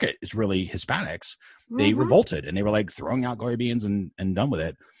 their market is really Hispanics, they revolted, and they were like throwing out Goya Beans and done with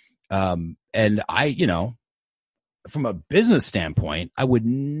it. And I, from a business standpoint, I would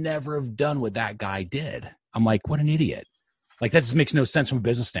never have done what that guy did. I'm like, what an idiot. Like, that just makes no sense from a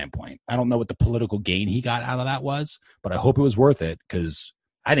business standpoint. I don't know what the political gain he got out of that was, but I hope it was worth it, because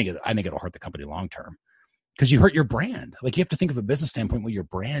I think it'll hurt the company long term. Because you hurt your brand. Like, you have to think of a business standpoint what your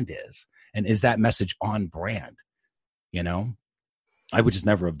brand is, and is that message on brand? I would just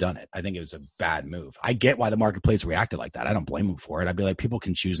never have done it. I think it was a bad move. I get why the marketplace reacted like that. I don't blame them for it. I'd be like, people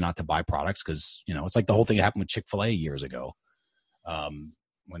can choose not to buy products because, it's like the whole thing that happened with Chick-fil-A years ago,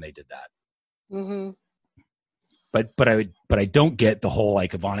 when they did that. But I don't get the whole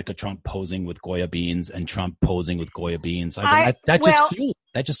like Ivanka Trump posing with Goya Beans and Trump posing with Goya Beans.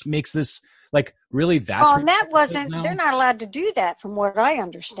 That just makes this like, really, that's they're not allowed to do that from what I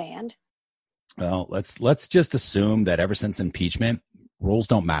understand. Well, let's just assume that ever since impeachment, rules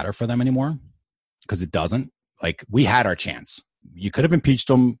don't matter for them anymore, because it doesn't. Like, we had our chance. You could have impeached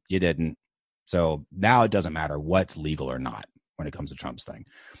them. You didn't. So now it doesn't matter what's legal or not when it comes to Trump's thing.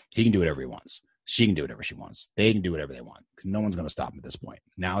 He can do whatever he wants. She can do whatever she wants. They can do whatever they want, because no one's going to stop him at this point.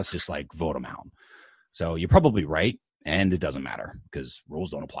 Now it's just like, vote him out. So you're probably right. And it doesn't matter, because rules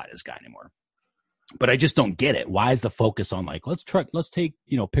don't apply to this guy anymore. But I just don't get it. Why is the focus on like, let's take,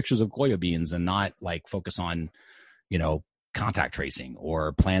 pictures of Goya Beans and not like focus on, contact tracing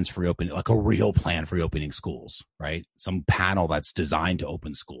or plans for reopening, like a real plan for reopening schools, right? Some panel that's designed to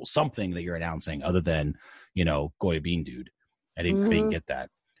open schools, something that you're announcing other than, Goya Bean Dude. I didn't get that.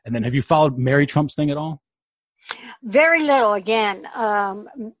 And then have you followed Mary Trump's thing at all? Very little again.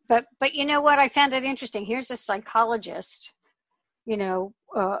 But you know what? I found it interesting. Here's a psychologist,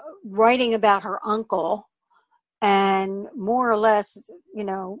 writing about her uncle and more or less,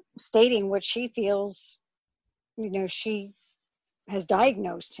 stating what she feels, she has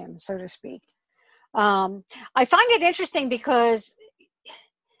diagnosed him, so to speak. I find it interesting because,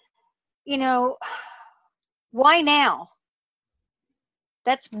 why now?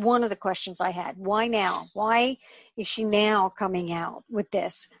 That's one of the questions I had. Why now? Why is she now coming out with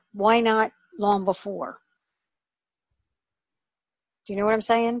this? Why not long before? Do you know what I'm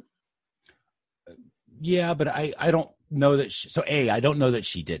saying? Yeah, but I don't know that I don't know that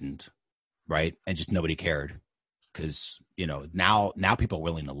she didn't, right? And just nobody cared because, now people are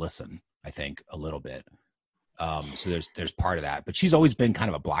willing to listen, I think, a little bit. So there's part of that, but she's always been kind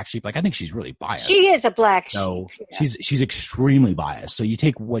of a black sheep. Like, I think she's really biased. She is a black sheep. So she's extremely biased. So you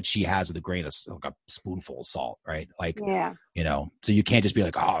take what she has with a grain of, like a spoonful of salt, right? Like, so you can't just be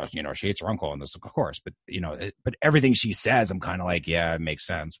like, oh, she hates her uncle and this, of course, but but everything she says, I'm kind of like, yeah, it makes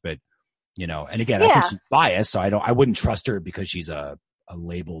sense. But, and again, I think she's biased. So I wouldn't trust her because she's a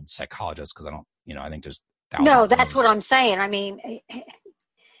labeled psychologist. Cause I don't, I think there's. No, that's what I'm saying. I mean,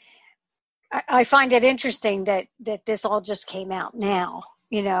 I find it interesting that this all just came out now,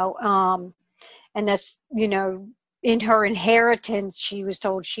 and that's, in her inheritance, she was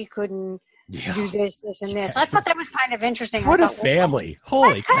told she couldn't do this, and this. I thought that was kind of interesting. What a family.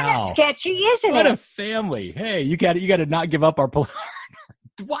 Holy that's cow. Kind of sketchy, isn't it? What a family. Hey, you got to not give up our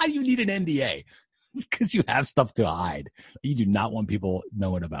why do you need an NDA? It's because you have stuff to hide. You do not want people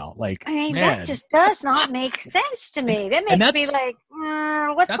knowing about. Like, that just does not make sense to me. That makes me like,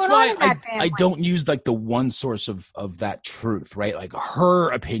 what's going on in that family? I don't use like the one source of that truth, right? Like,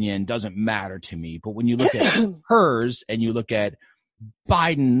 her opinion doesn't matter to me. But when you look at hers and you look at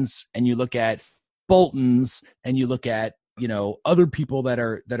Biden's and you look at Bolton's and you look at, other people that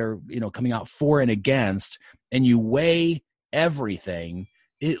are, coming out for and against, and you weigh everything,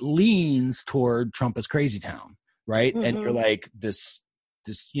 it leans toward Trump as crazy town, right? Mm-hmm. And you're like, this,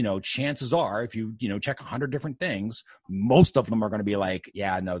 chances are, if you, check 100 different things, most of them are going to be like,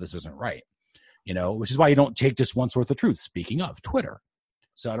 yeah, no, this isn't right. Which is why you don't take just one source of truth. Speaking of Twitter.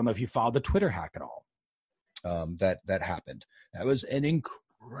 So I don't know if you followed the Twitter hack at all. That happened. That was an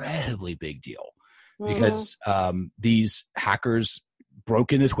incredibly big deal because these hackers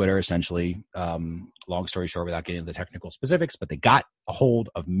broke into Twitter, essentially, long story short, without getting into the technical specifics, but they got a hold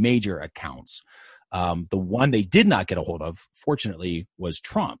of major accounts. The one they did not get a hold of, fortunately, was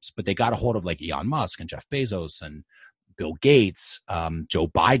Trump's, but they got a hold of like Elon Musk and Jeff Bezos and Bill Gates, Joe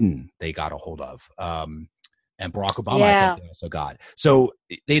Biden they got a hold of, and Barack Obama I think they also got. So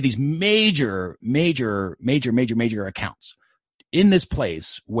they had these major accounts in this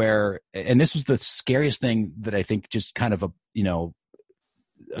place where, and this was the scariest thing that I think just kind of a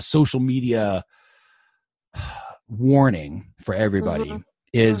social media warning for everybody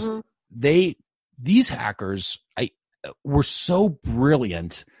is these hackers were so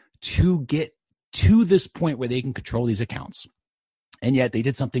brilliant to get to this point where they can control these accounts. And yet they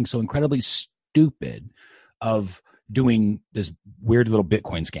did something so incredibly stupid of doing this weird little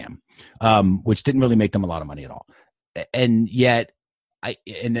Bitcoin scam, which didn't really make them a lot of money at all. And yet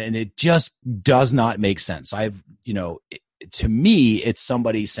and it just does not make sense. To me, it's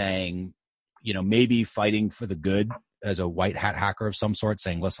somebody saying, maybe fighting for the good as a white hat hacker of some sort,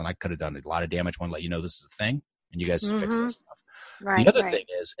 saying, listen, I could have done a lot of damage. I want to let you know this is a thing, and you guys fix this stuff. Right, the other thing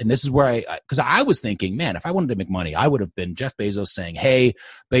is, and this is where because I was thinking, man, if I wanted to make money, I would have been Jeff Bezos saying, hey,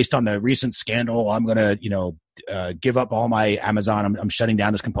 based on the recent scandal, I'm going to, give up all my Amazon. I'm shutting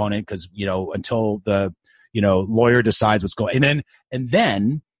down this component because, until the, lawyer decides what's going on. And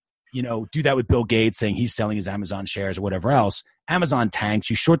then, do that with Bill Gates saying he's selling his Amazon shares or whatever else. Amazon tanks,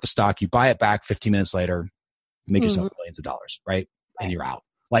 you short the stock, you buy it back 15 minutes later, you make yourself millions of dollars, right? And you're out.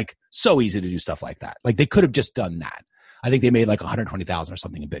 Like, so easy to do stuff like that. Like, they could have just done that. I think they made like 120,000 or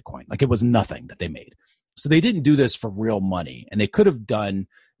something in Bitcoin. Like, it was nothing that they made. So they didn't do this for real money, and they could have done.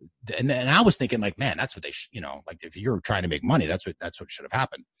 And I was thinking, like, man, that's what they, like, if you're trying to make money, that's what should have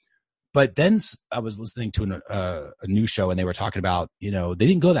happened. But then I was listening to a news show, and they were talking about, they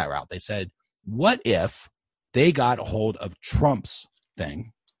didn't go that route. They said, what if they got a hold of Trump's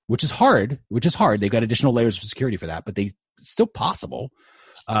thing, which is hard. They've got additional layers of security for that, but it's still possible.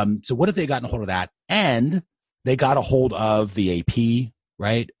 So what if they got a hold of that, and they got a hold of the AP,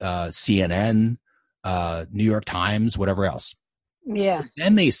 right? CNN, New York Times, whatever else. Yeah.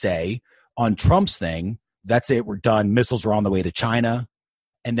 Then they say on Trump's thing, that's it, we're done. Missiles are on the way to China.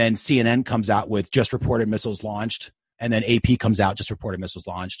 And then CNN comes out with just reported missiles launched. And then AP comes out, just reported missiles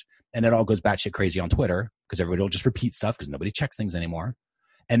launched. And it all goes batshit crazy on Twitter because everybody will just repeat stuff because nobody checks things anymore.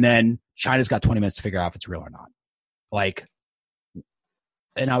 And then China's got 20 minutes to figure out if it's real or not. Like,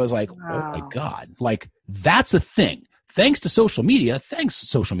 and I was like, wow. Oh my God, like that's a thing. Thanks to social media,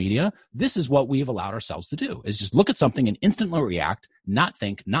 this is what we've allowed ourselves to do, is just look at something and instantly react, not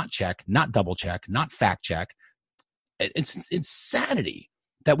think, not check, not double check, not fact check. It's insanity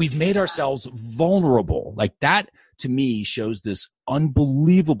that we've made ourselves vulnerable. Like that, to me, shows this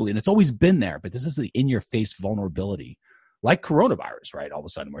unbelievably, and it's always been there, but this is the in-your-face vulnerability. Like coronavirus, right? All of a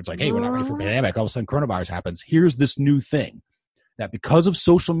sudden, where it's like, hey, we're not ready for a pandemic. All of a sudden, coronavirus happens. Here's this new thing that because of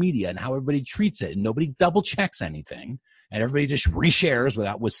social media and how everybody treats it, and nobody double checks anything, and everybody just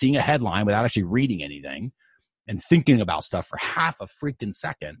reshares with seeing a headline without actually reading anything and thinking about stuff for half a freaking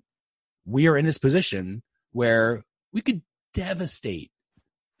second, we are in this position where we could devastate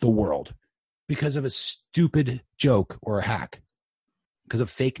the world because of a stupid joke or a hack, because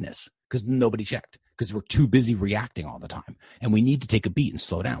of fakeness, because nobody checked, because we're too busy reacting all the time. And we need to take a beat and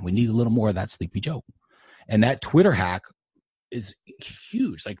slow down. We need a little more of that sleepy joke. And that Twitter hack is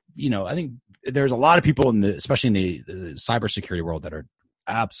huge. Like, I think there's a lot of people especially in the cybersecurity world, that are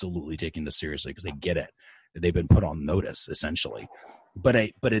absolutely taking this seriously because they get it. They've been put on notice, essentially. But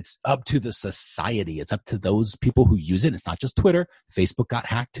it's up to the society. It's up to those people who use it. It's not just Twitter. Facebook got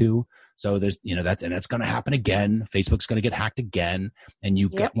hacked too. So there's, that's going to happen again. Facebook's going to get hacked again. And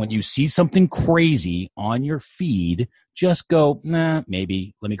when you see something crazy on your feed, just go, nah,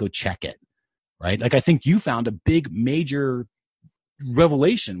 maybe let me go check it. Right? Like, I think you found a big major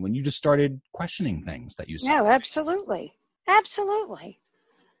revelation when you just started questioning things that you saw. No, absolutely. Absolutely.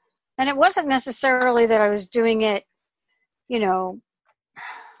 And it wasn't necessarily that I was doing it,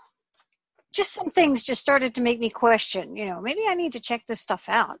 just some things just started to make me question, maybe I need to check this stuff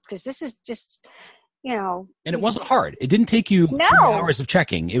out, because this is just, And it wasn't hard. It didn't take you 3 hours of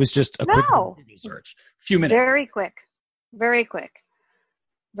checking. It was just a quick Google search. A few minutes. Very quick. Very quick.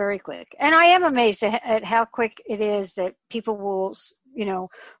 Very quick. And I am amazed at how quick it is that people will,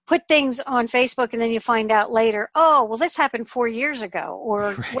 put things on Facebook, and then you find out later, oh, well, this happened 4 years ago.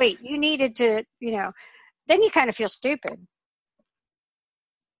 Or, right. Wait, you needed to, then you kind of feel stupid.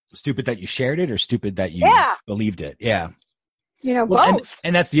 Stupid that you shared it, or stupid that you believed it? Yeah. Both.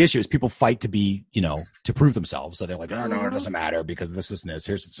 And that's the issue, is people fight to be, to prove themselves. So they're like, no, it doesn't matter because this and this.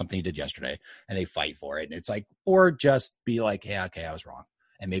 Here's something you did yesterday. And they fight for it. And it's like, or just be like, hey, okay, I was wrong.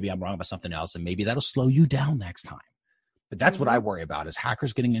 And maybe I'm wrong about something else. And maybe that'll slow you down next time. But that's what I worry about, is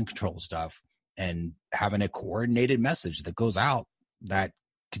hackers getting in control of stuff and having a coordinated message that goes out that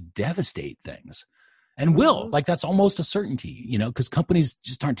could devastate things. And will, like, that's almost a certainty, because companies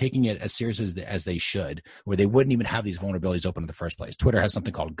just aren't taking it as serious as they should, where they wouldn't even have these vulnerabilities open in the first place. Twitter has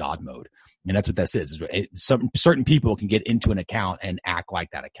something called God mode. And that's what this is. Some certain people can get into an account and act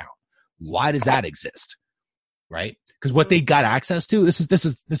like that account. Why does that exist? Right? Because what they got access to, this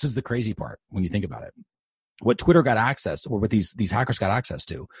is the crazy part when you think about it. What Twitter got access, or what these hackers got access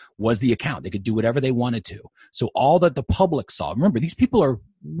to, was the account. They could do whatever they wanted to. So all that the public saw, remember, these people are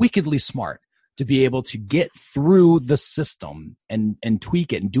wickedly smart to be able to get through the system and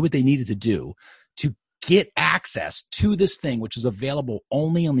tweak it and do what they needed to do to get access to this thing, which is available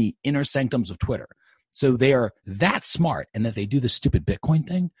only on the inner sanctums of Twitter. So they are that smart, and that they do the stupid Bitcoin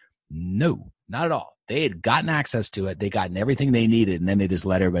thing? No, not at all. They had gotten access to it. They gotten everything they needed, and then they just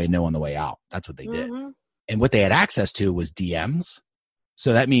let everybody know on the way out. That's what they did. And what they had access to was DMs.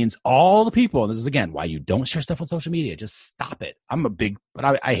 So that means all the people, and this is, again, why you don't share stuff on social media. Just stop it.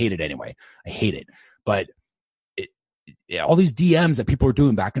 But I hate it anyway. I hate it. But all these DMs that people are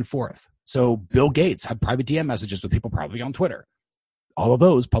doing back and forth. So Bill Gates had private DM messages with people probably on Twitter. All of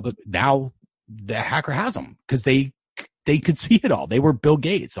those public, now the hacker has them because they could see it all. They were Bill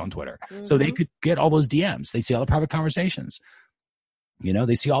Gates on Twitter. So they could get all those DMs. They see all the private conversations.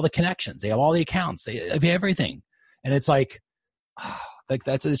 They see all the connections. They have all the accounts. They have everything. And it's like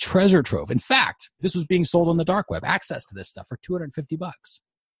that's a treasure trove. In fact, this was being sold on the dark web, access to this stuff for $250,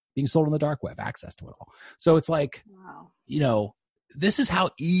 being sold on the dark web, access to it all. So it's like, wow. This is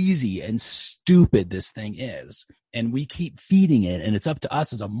how easy and stupid this thing is. And we keep feeding it, and it's up to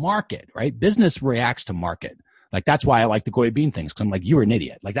us as a market, right? Business reacts to market. Like, that's why I like the Goya Bean things. Cause I'm like, you were an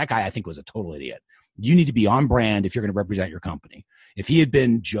idiot. Like, that guy, I think, was a total idiot. You need to be on brand if you're going to represent your company. If he had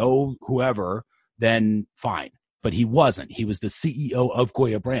been Joe, whoever, then fine. But he wasn't. He was the CEO of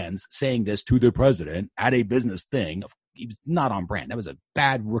Goya Brands saying this to the president at a business thing. he was not on brand. That was a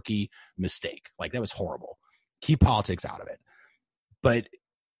bad rookie mistake. Like, that was horrible. Keep politics out of it. But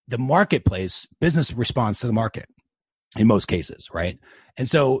the marketplace, business responds to the market in most cases, right? And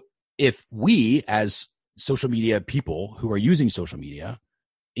so if we as social media people who are using social media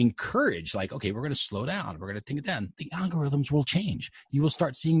encourage, like, okay, we're going to slow down, we're going to think it down, the algorithms will change. You will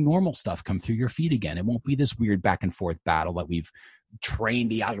start seeing normal stuff come through your feed again. It won't be this weird back and forth battle that we've trained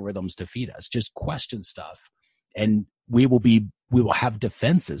the algorithms to feed us. Just question stuff. And we will have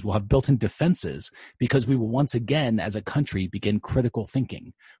defenses. We'll have built-in defenses because we will once again, as a country, begin critical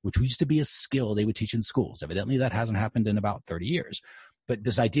thinking, which used to be a skill they would teach in schools. Evidently, that hasn't happened in about 30 years. But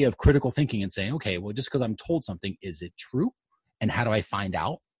this idea of critical thinking and saying, okay, well, just because I'm told something, is it true? And how do I find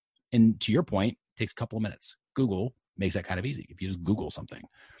out? And to your point, it takes a couple of minutes. Google makes that kind of easy if you just Google something.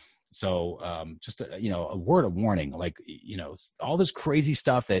 So just a word of warning, like, all this crazy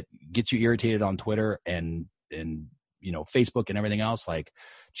stuff that gets you irritated on Twitter and Facebook and everything else, like,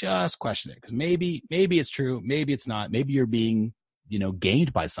 just question it, because maybe it's true, maybe it's not, maybe you're being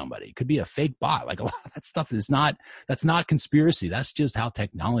gamed by somebody. It could be a fake bot. Like, a lot of that stuff that's not conspiracy. That's just how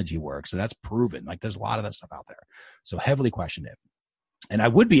technology works, and that's proven. Like, there's a lot of that stuff out there. So heavily question it. And I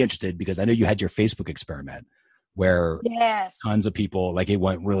would be interested, because I know you had your Facebook experiment where tons of people, like, it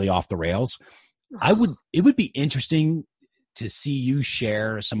went really off the rails. It would be interesting to see you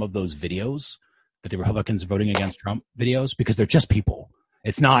share some of those videos that the Republicans voting against Trump videos, because they're just people.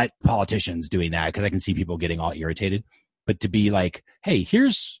 It's not politicians doing that, because I can see people getting all irritated. But to be like, hey,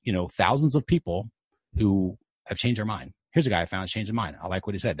 here's, thousands of people who have changed their mind. Here's a guy I found changed his mind. I like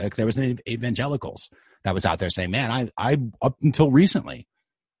what he said. Like, there was an evangelicals that was out there saying, man, I up until recently.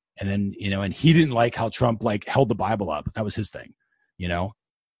 And then, and he didn't like how Trump, like, held the Bible up. That was his thing,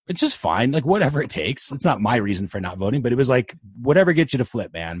 It's just fine. Like, whatever it takes. It's not my reason for not voting, but it was like, whatever gets you to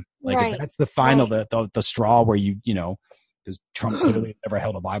flip, man. Like, right. If that's the final, right. the straw where because Trump clearly never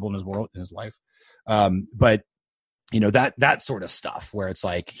held a Bible in his life. But that sort of stuff where it's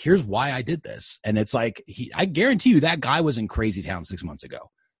like, here's why I did this. And it's like, I guarantee you that guy was in Crazy Town 6 months ago,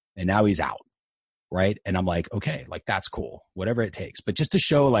 and now he's out. Right. And I'm like, okay, like, that's cool, whatever it takes. But just to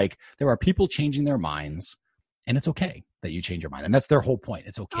show, like, there are people changing their minds, and it's okay that you change your mind. And that's their whole point.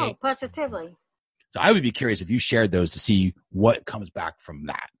 It's okay. Oh, positively. So I would be curious if you shared those to see what comes back from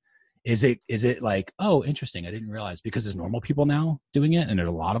that. Is it like, oh, interesting, I didn't realize, because there's normal people now doing it and there's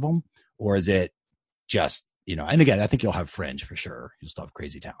a lot of them? Or is it just, and again, I think you'll have fringe for sure. You'll still have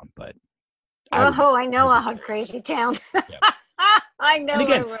Crazy Town, but. I know I'll have Crazy Town. Yeah. I know. And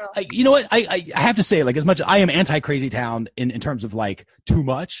again, I will. You know what? I have to say, like, as much as I am anti Crazy Town in terms of, like, too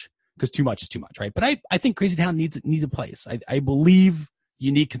much, because too much is too much, right? But I think Crazy Town needs a place. I believe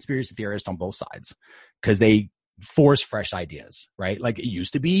you need conspiracy theorists on both sides, because they force fresh ideas, right? Like, it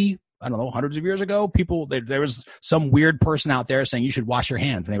used to be, I don't know, hundreds of years ago, there was some weird person out there saying you should wash your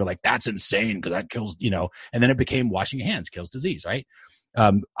hands, and they were like, that's insane because that kills, and then it became washing your hands kills disease, right?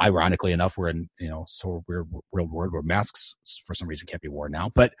 Ironically enough, we're in, so we're real world where masks for some reason can't be worn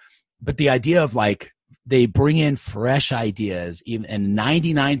now. But the idea of, like, they bring in fresh ideas, and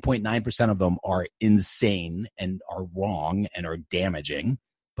 99.9% of them are insane and are wrong and are damaging,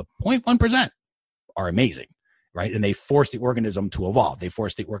 but 0.1% are amazing, right? And they force the organism to evolve. They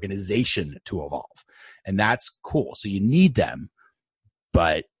force the organization to evolve. And that's cool. So you need them,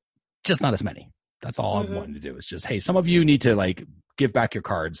 but just not as many. That's all I'm wanting to do. Is just, hey, some of you need to, like, give back your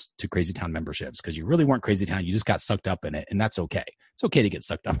cards to Crazy Town memberships, because you really weren't Crazy Town. You just got sucked up in it, and that's okay. It's okay to get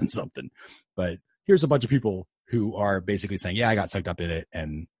sucked up in something. But here's a bunch of people who are basically saying, yeah, I got sucked up in it,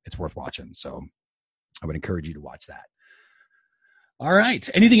 and it's worth watching. So I would encourage you to watch that. All right.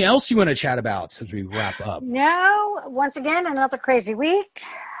 Anything else you want to chat about as we wrap up? No. Once again, another crazy week.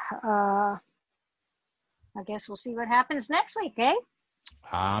 I guess we'll see what happens next week, eh?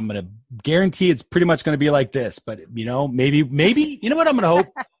 I'm going to guarantee it's pretty much going to be like this, but maybe, you know what I'm going to hope?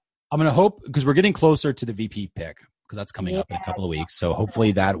 I'm going to hope, because we're getting closer to the VP pick, because that's coming up in a couple of weeks. So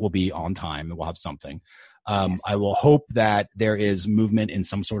hopefully that will be on time and we'll have something. Yes. I will hope that there is movement in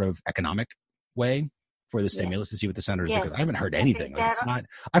some sort of economic way for the stimulus to see what the senators do, because I haven't heard anything. Like, it's not,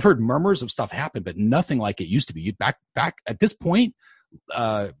 I've heard murmurs of stuff happen, but nothing like it used to be. Back at this point,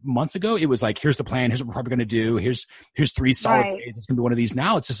 months ago, it was like, here's the plan, here's what we're probably going to do, here's 3 solid days, it's going to be one of these.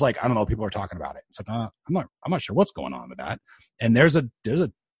 Now it's just like, I don't know, people are talking about it. It's like, I'm not sure what's going on with that. And there's a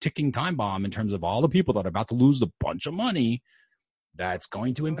ticking time bomb in terms of all the people that are about to lose a bunch of money that's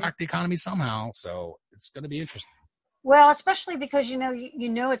going to impact the economy somehow. So it's going to be interesting. Well, especially because you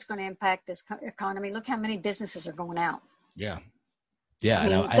know it's going to impact this economy. Look how many businesses are going out. Yeah. Yeah. I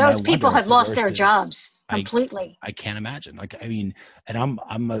mean, and those I people wonder if have the lost worst their is, jobs completely. I can't imagine. Like, I mean, and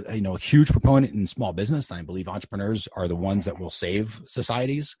I'm a, a huge proponent in small business. And I believe entrepreneurs are the ones that will save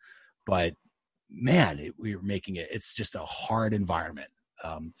societies. But man, we're making it, it's just a hard environment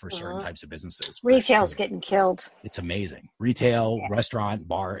for certain types of businesses. Retail's sure. getting killed. It's amazing. Retail, restaurant,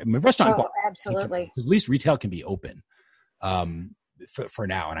 bar. I mean, restaurant, bar, absolutely. because at least retail can be open for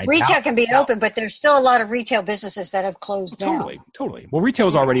now. And retail can be open, but there's still a lot of retail businesses that have closed down. Totally. Well, retail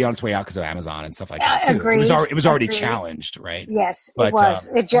is already on its way out because of Amazon and stuff like that too. Agreed. It was already challenged, right? Yes, it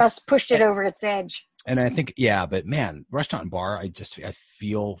was. It just pushed it over its edge. And I think, yeah, but man, restaurant and bar, I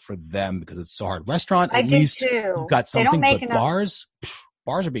feel for them because it's so hard. Restaurant, at least you've got something, but bars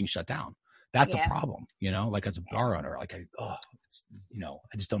are being shut down. That's a problem, like as a bar owner, like I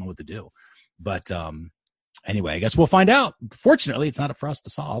just don't know what to do. But anyway, I guess we'll find out. Fortunately, it's not for us to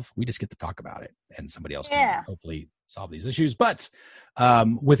solve. We just get to talk about it, and somebody else can hopefully solve these issues. But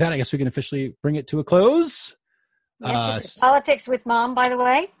with that, I guess we can officially bring it to a close. Yes, this is Politics with Mom, by the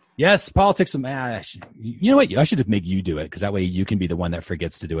way. Yes, Politics with Mom. You know what? I should just make you do it because that way you can be the one that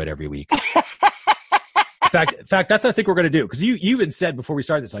forgets to do it every week. In fact, that's what I think we're going to do. Because you even said before we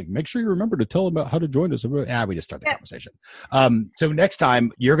started this, like, make sure you remember to tell them about how to join us. We just start the conversation. So next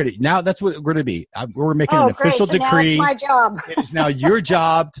time now that's what we're going to be. We're making an official decree. Now it's my job. It is now your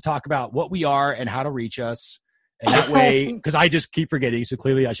job to talk about what we are and how to reach us. And that way, because I just keep forgetting. So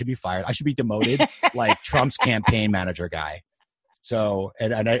clearly I should be fired. I should be demoted like Trump's campaign manager guy. So,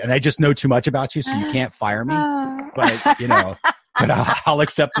 and I just know too much about you, so you can't fire me. But, but I'll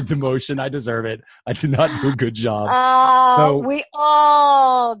accept the demotion. I deserve it. I did not do a good job. So we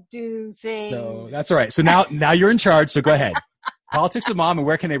all do things. So that's all right. So now you're in charge. So go ahead. Politics with Mom, and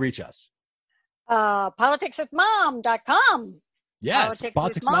where can they reach us? Politicswithmom.com. Yes,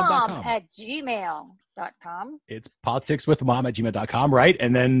 politicswithmom at gmail.com. It's politicswithmom at gmail.com, right?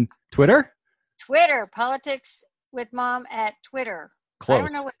 And then Twitter? Politics with Mom at Twitter. Close. I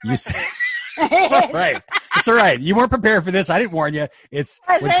don't know what the rest of it is. It's all right. It's all right. You weren't prepared for this. I didn't warn you. It's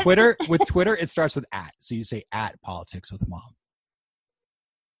with Twitter, it starts with @. So you say @Politics with Mom.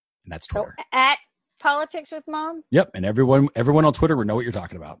 And that's Twitter. So @Politics with Mom? Yep. And everyone on Twitter will know what you're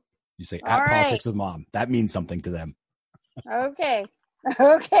talking about. You say @Politics with Mom. That means something to them. Okay.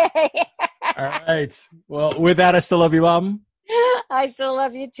 All right. Well, with that, I still love you, Mom. I still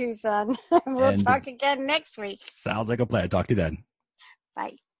love you too, son. We'll talk again next week. Sounds like a plan. Talk to you then.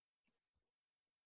 Bye.